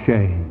not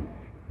changed.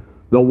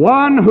 The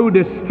one who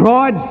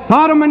destroyed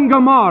Sodom and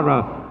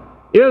Gomorrah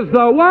is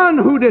the one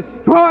who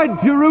destroyed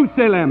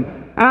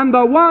Jerusalem, and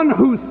the one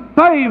who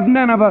saved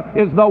Nineveh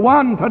is the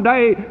one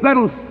today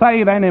that'll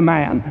save any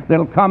man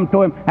that'll come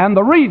to Him. And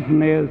the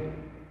reason is,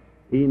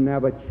 He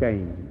never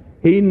changed.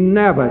 He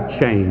never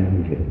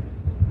changes.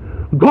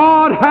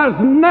 God has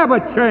never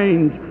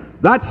changed.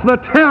 That's the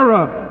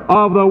terror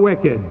of the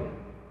wicked.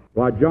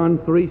 Why, John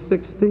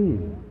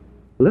 3:16.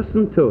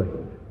 Listen to it.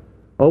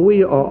 Oh,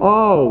 we are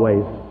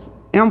always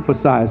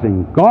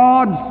emphasizing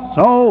God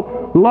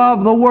so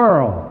loved the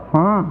world.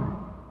 Fine.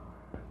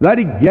 That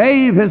He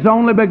gave His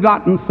only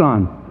begotten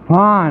Son.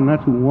 Fine.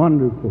 That's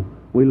wonderful.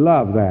 We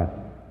love that.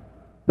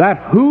 That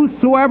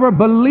whosoever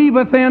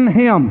believeth in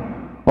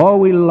Him, oh,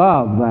 we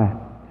love that,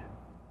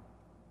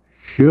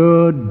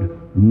 should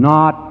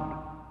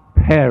not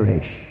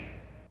perish.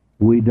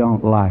 We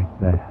don't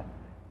like that.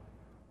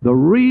 The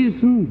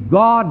reason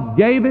God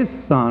gave His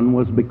Son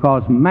was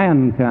because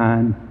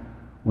mankind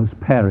was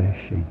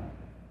perishing.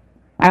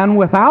 And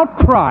without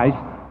Christ,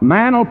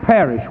 man will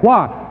perish.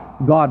 Why?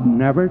 God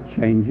never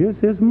changes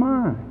His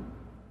mind.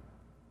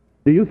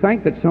 Do you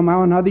think that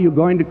somehow or another you're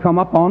going to come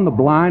up on the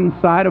blind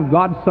side of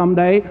God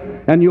someday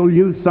and you'll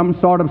use some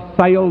sort of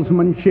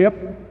salesmanship?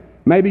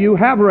 Maybe you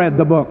have read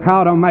the book,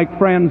 How to Make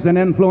Friends and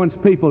Influence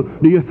People.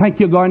 Do you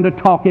think you're going to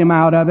talk him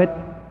out of it?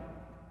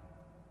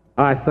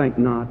 I think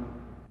not.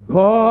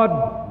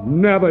 God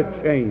never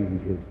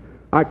changes.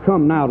 I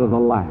come now to the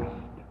last.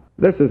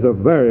 This is a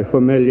very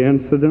familiar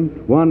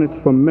incident, one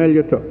that's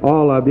familiar to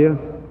all of you.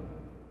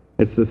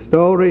 It's the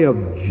story of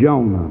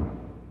Jonah.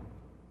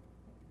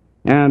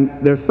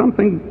 And there's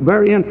something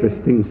very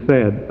interesting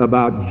said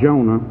about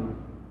Jonah.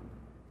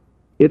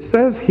 It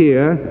says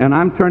here, and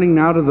I'm turning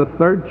now to the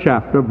 3rd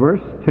chapter,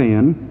 verse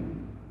 10,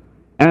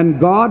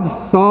 and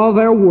God saw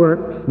their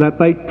works, that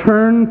they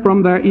turned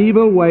from their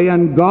evil way,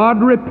 and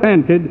God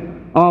repented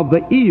of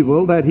the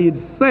evil that He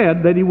had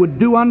said that He would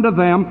do unto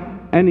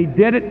them, and He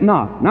did it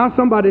not. Now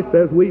somebody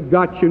says, we've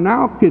got you.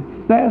 Now it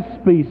says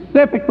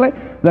specifically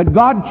that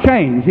God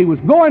changed. He was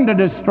going to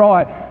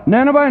destroy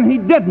Nineveh, and He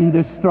didn't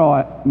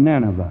destroy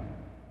Nineveh.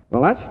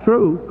 Well, that's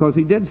true, because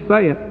He did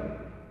say it.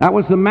 That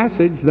was the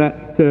message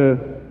that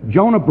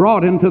Jonah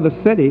brought into the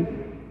city.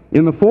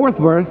 In the 4th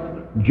verse,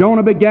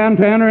 Jonah began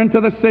to enter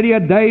into the city a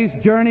day's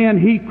journey, and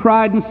he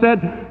cried and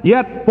said,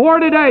 yet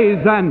 40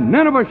 days, and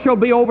Nineveh shall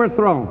be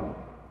overthrown.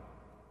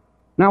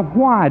 Now,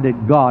 why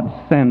did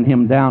God send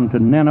him down to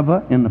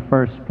Nineveh in the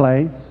first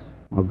place?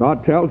 Well,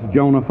 God tells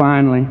Jonah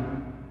finally,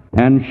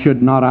 and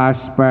should not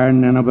I spare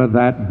Nineveh,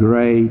 that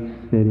great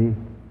city?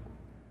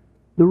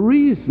 The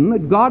reason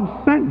that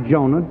God sent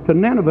Jonah to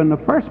Nineveh in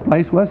the first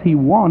place was He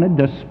wanted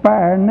to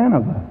spare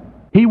Nineveh.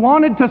 He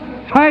wanted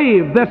to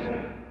save this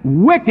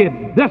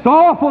wicked, this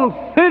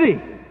awful city.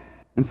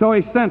 And so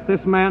He sent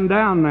this man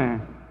down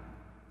there.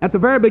 At the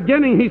very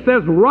beginning, He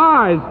says,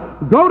 rise,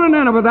 go to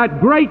Nineveh,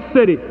 that great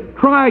city,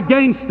 cry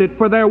against it,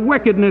 for their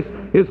wickedness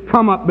is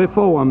come up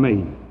before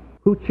me.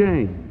 Who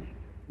changed?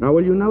 Now,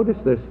 will you notice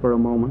this for a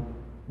moment?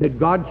 Did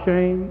God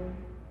change?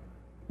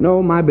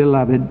 No, my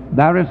beloved,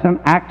 there is an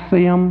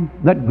axiom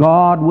that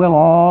God will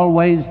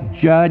always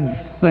judge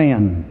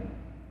sin.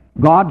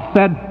 God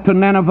said to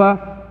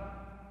Nineveh,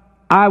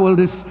 I will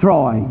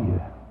destroy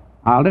you.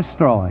 I'll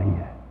destroy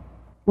you.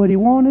 But he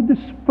wanted to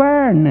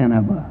spare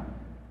Nineveh.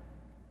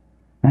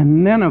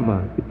 And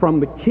Nineveh, from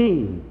the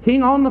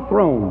king on the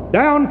throne,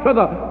 down to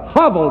the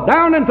hovel,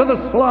 down into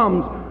the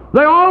slums,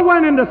 they all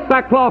went into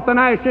sackcloth and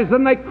ashes,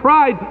 and they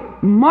cried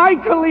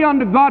mightily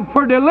unto God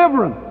for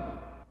deliverance.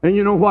 And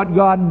you know what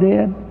God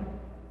did?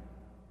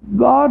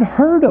 God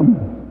heard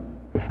them.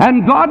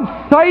 And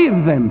God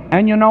saved them.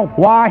 And you know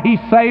why he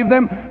saved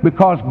them?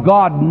 Because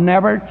God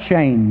never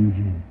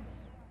changes.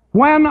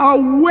 When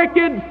a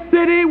wicked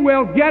city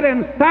will get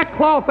in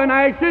sackcloth and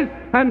ashes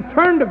and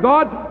turn to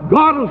God,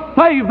 God will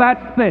save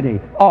that city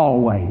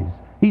always.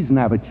 He's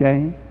never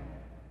changed.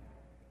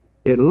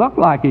 It looked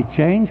like he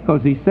changed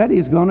because he said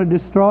he's going to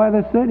destroy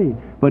the city.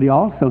 But he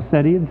also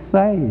said he'd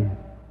save.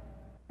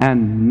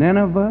 And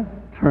Nineveh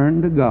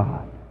turned to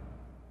God.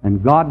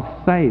 And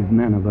God saved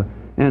Nineveh.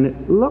 And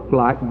it looked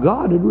like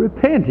God had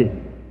repented,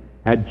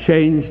 had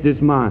changed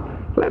his mind.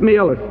 Let me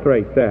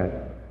illustrate that.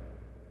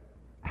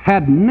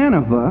 Had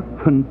Nineveh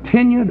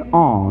continued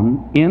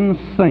on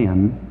in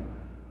sin,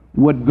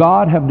 would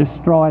God have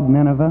destroyed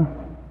Nineveh?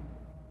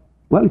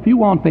 Well, if you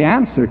want the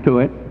answer to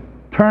it,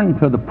 turn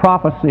to the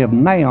prophecy of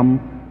Nahum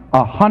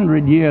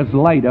 100 years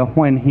later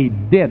when he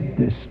did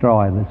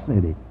destroy the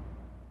city.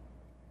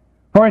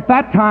 For at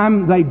that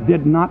time they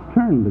did not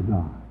turn to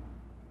God.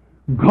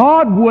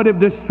 God would have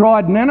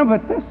destroyed Nineveh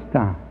at this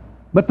time.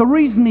 But the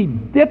reason he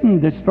didn't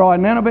destroy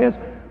Nineveh is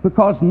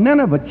because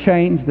Nineveh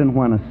changed, and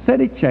when a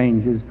city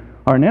changes,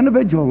 or an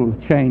individual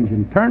will change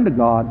and turn to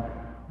God,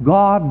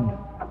 God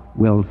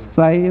will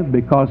save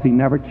because he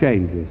never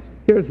changes.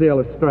 Here's the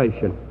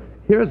illustration.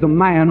 Here's a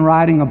man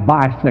riding a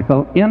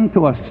bicycle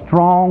into a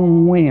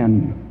strong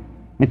wind.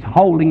 It's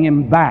holding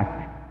him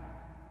back.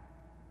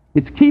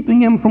 It's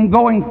keeping him from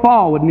going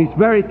forward, and he's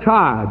very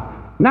tired.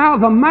 Now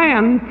the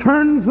man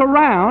turns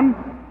around,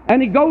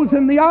 and he goes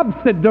in the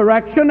opposite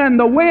direction, and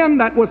the wind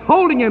that was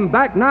holding him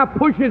back now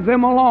pushes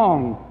him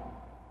along.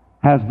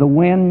 Has the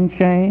wind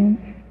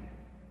changed?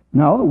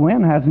 No, the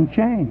wind hasn't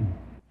changed.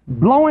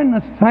 Blowing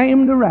the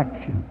same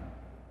direction.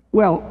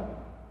 Well,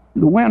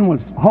 the wind was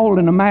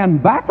holding a man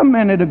back a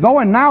minute ago,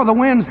 and now the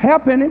wind's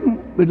helping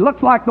him. It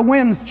looks like the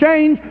wind's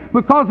changed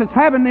because it's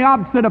having the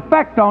opposite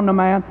effect on the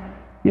man.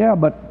 Yeah,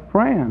 but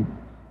friends,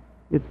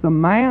 it's the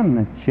man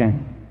that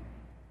changed.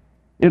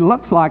 It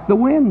looks like the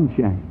wind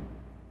changed,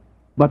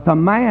 but the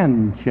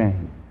man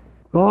changed.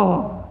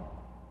 God,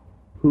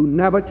 who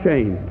never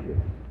changes,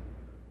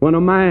 when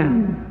a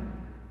man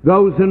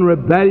goes in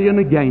rebellion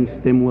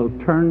against him, will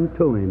turn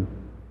to him.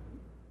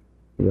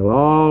 He'll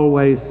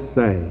always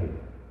save.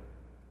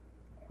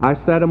 I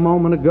said a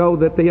moment ago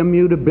that the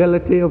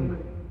immutability of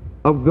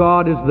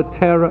God is the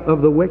terror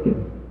of the wicked.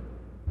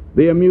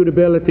 The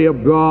immutability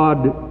of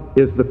God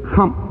is the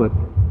comfort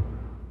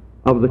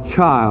of the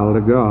child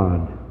of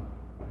God.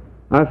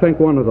 I think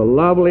one of the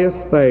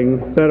loveliest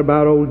things said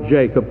about old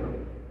Jacob,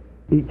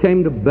 he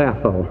came to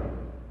Bethel.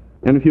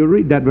 And if you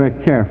read that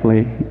very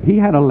carefully, he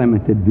had a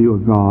limited view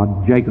of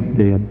God. Jacob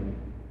did.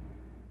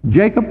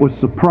 Jacob was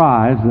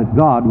surprised that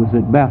God was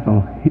at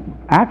Bethel.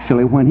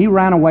 Actually, when he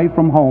ran away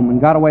from home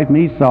and got away from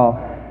Esau,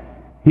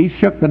 he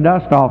shook the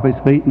dust off his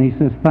feet and he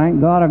says,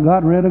 thank God I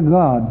got rid of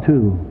God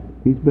too.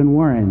 He's been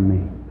worrying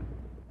me.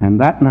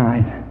 And that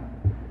night,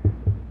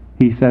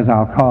 he says,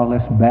 I'll call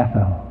this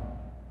Bethel.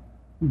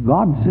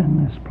 God's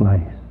in this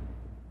place.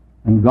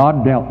 And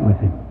God dealt with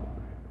him.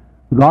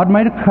 God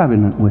made a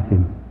covenant with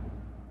him.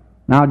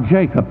 Now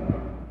Jacob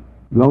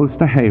goes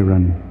to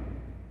Haran.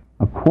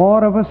 A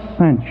quarter of a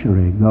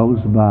century goes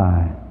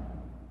by.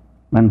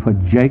 And for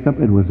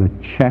Jacob it was a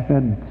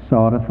checkered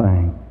sort of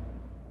thing.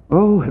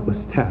 Oh, it was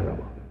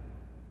terrible.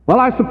 Well,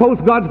 I suppose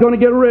God's going to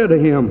get rid of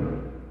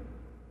him.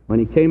 When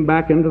he came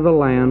back into the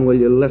land, will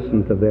you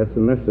listen to this?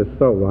 And this is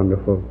so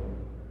wonderful.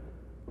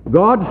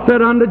 God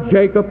said unto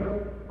Jacob,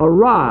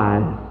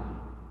 arise,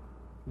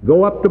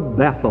 go up to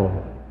Bethel,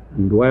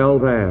 and dwell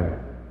there.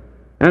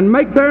 And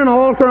make there an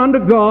altar unto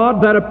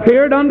God that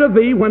appeared unto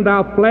thee when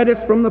thou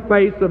fleddest from the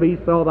face of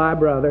Esau thy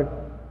brother.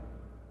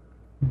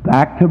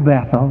 Back to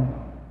Bethel,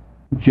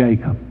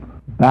 Jacob.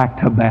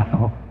 Back to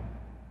Bethel.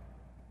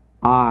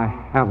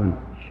 I haven't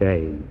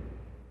changed.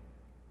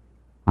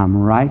 I'm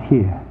right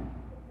here.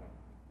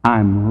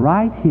 I'm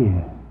right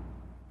here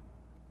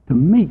to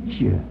meet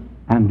you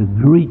and to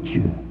greet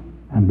you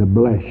and to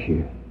bless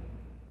you.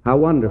 How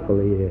wonderful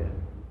he is.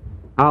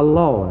 Our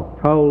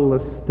Lord told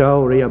the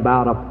story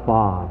about a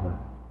father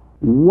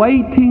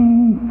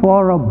waiting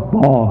for a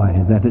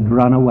boy that had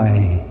run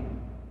away.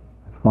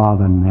 The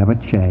father never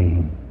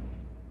changed.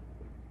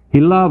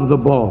 He loved the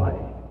boy.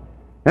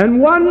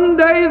 And one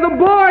day the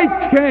boy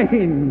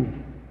changed.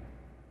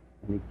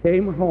 And he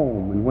came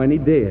home, and when he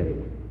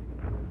did,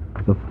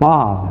 the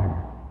father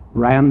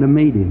ran to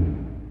meet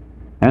him.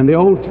 And the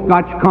old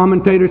Scotch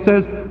commentator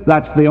says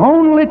that's the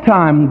only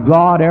time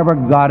God ever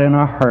got in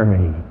a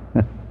hurry.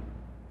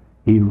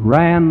 He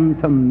ran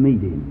to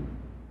meet him.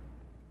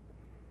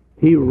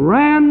 He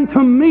ran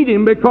to meet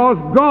him because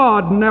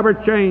God never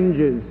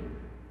changes.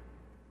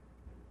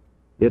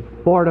 It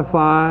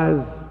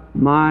fortifies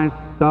my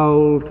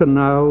soul to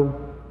know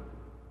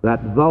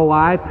that though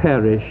I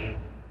perish,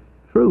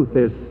 truth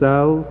is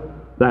so,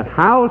 that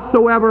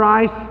howsoever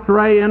I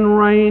stray in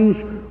range,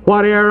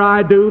 whate'er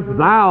I do,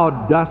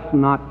 thou dost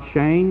not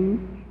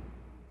change.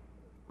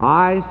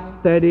 I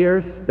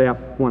steadier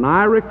step when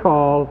I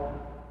recall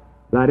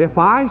that if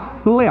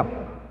I slip,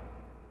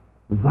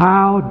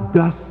 thou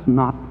dost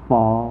not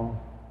fall.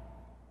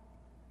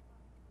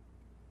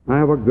 I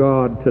have a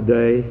God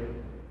today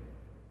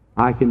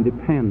I can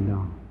depend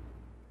on.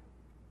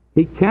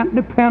 He can't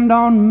depend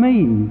on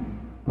me,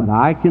 but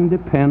I can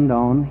depend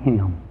on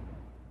Him.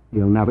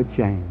 He'll never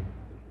change.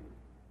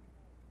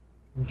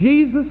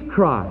 Jesus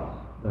Christ,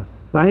 the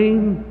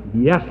same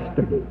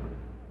yesterday,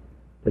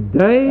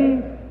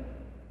 today,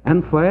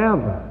 and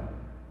forever.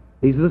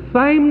 He's the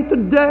same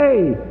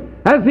today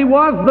as He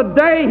was the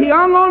day He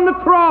hung on the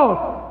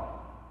cross.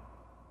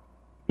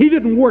 He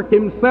didn't work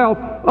Himself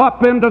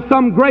up into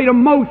some great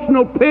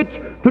emotional pitch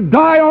to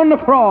die on the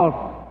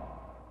cross.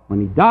 When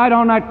He died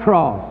on that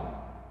cross,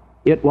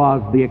 it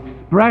was the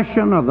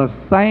expression of the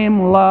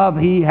same love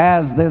He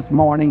has this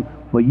morning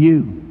for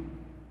you.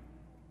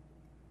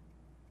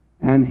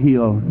 And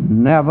He'll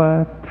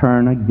never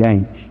turn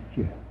against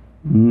you.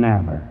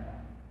 Never.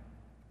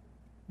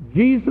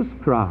 Jesus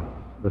Christ,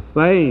 the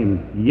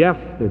same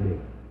yesterday,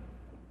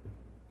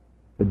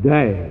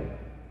 today,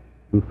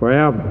 and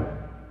forever.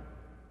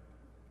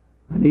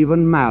 And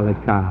even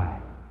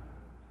Malachi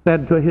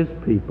said to his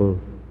people,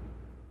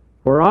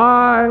 "For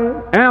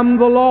I am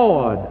the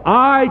Lord,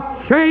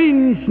 I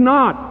change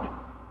not.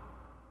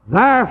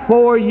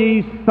 Therefore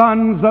ye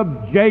sons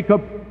of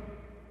Jacob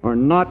are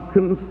not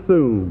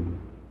consumed."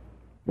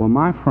 Well,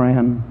 my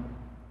friend,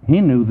 He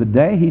knew the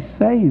day He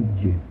saved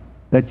you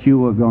that you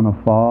were going to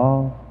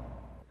fall,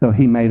 so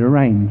He made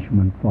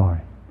arrangement for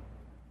it.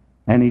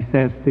 And He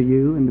says to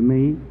you and to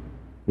me,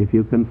 if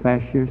you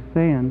confess your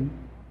sins,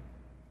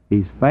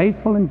 He's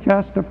faithful and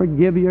just to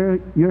forgive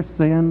your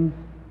sins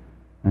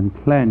and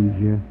cleanse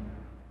you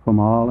from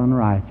all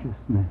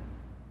unrighteousness.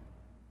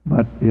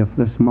 But if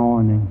this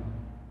morning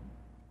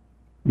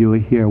you are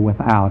here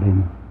without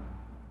Him,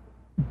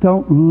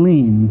 don't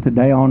lean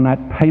today on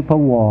that paper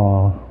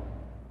wall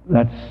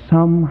that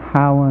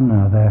somehow or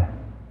another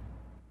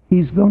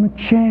He's going to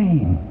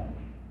change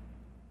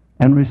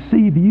and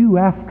receive you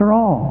after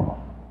all.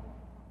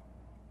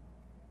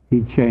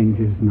 He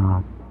changes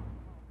not.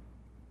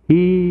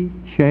 He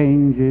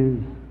changes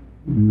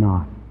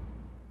not.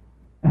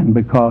 And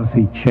because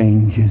He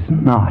changes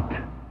not,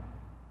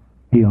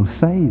 He'll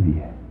save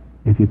you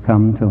if you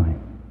come to Him.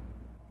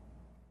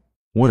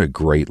 What a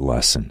great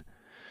lesson.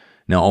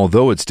 Now,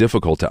 although it's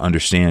difficult to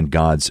understand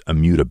God's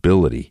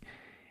immutability,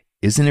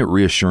 isn't it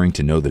reassuring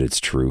to know that it's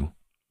true?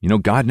 You know,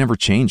 God never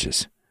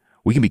changes.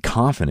 We can be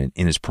confident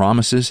in His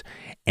promises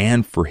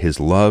and for His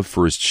love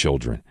for His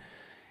children.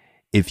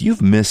 If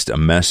you've missed a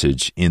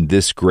message in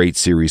this great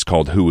series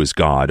called Who is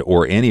God,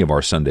 or any of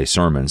our Sunday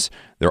sermons,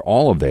 they're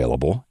all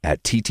available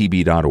at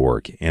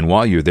ttb.org. And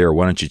while you're there,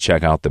 why don't you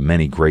check out the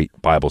many great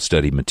Bible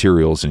study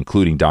materials,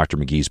 including Dr.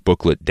 McGee's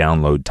booklet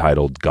download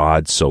titled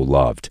God So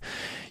Loved.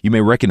 You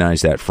may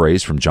recognize that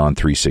phrase from John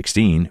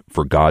 3:16,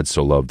 "For God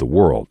so loved the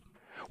world."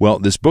 Well,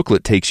 this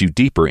booklet takes you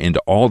deeper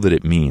into all that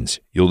it means.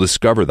 You'll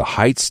discover the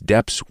heights,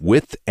 depths,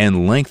 width,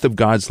 and length of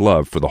God's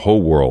love for the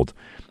whole world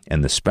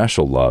and the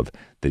special love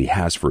that He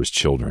has for His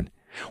children.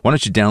 Why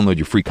don't you download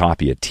your free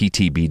copy at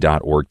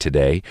ttb.org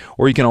today,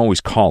 or you can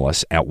always call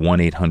us at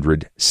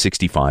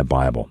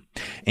 1-800-65-BIBLE.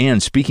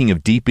 And speaking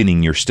of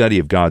deepening your study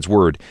of God's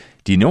Word,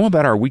 do you know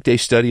about our weekday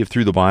study of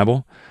Through the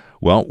Bible?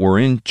 Well, we're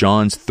in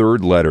John's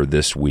third letter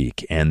this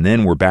week, and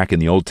then we're back in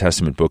the Old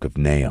Testament book of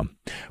Nahum.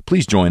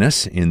 Please join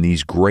us in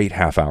these great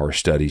half-hour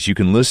studies. You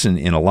can listen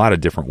in a lot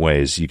of different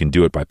ways. You can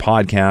do it by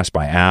podcast,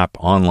 by app,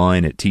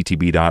 online at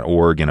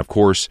ttb.org, and of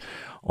course,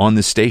 on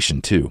this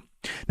station too.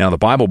 Now, the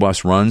Bible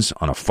Bus runs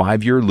on a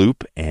 5-year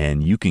loop,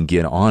 and you can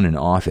get on and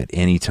off at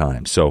any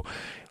time. So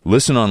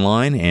listen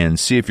online and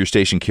see if your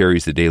station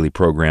carries the daily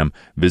program.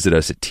 Visit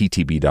us at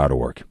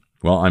ttb.org.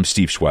 Well, I'm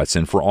Steve Schwetz,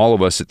 and for all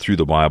of us at Through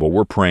the Bible,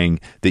 we're praying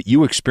that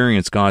you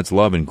experience God's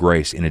love and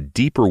grace in a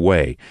deeper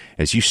way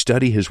as you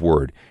study His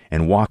Word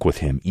and walk with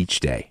Him each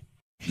day.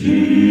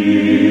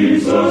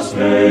 Jesus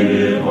made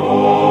it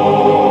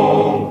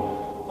all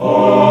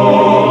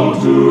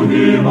to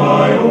Him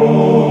I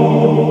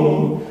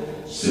owe.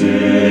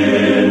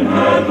 Sin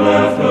had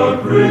left a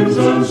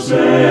crimson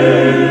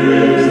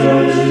stain,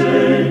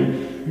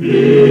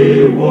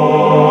 He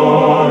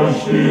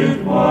washed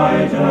it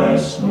white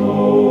as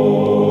snow.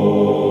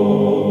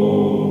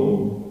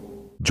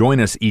 Join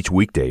us each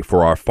weekday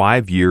for our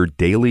 5-year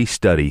daily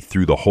study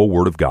through the whole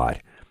Word of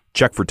God.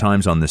 Check for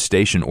times on this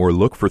station or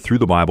look for Through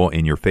the Bible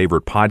in your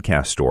favorite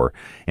podcast store,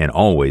 and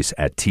always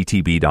at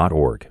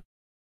ttb.org.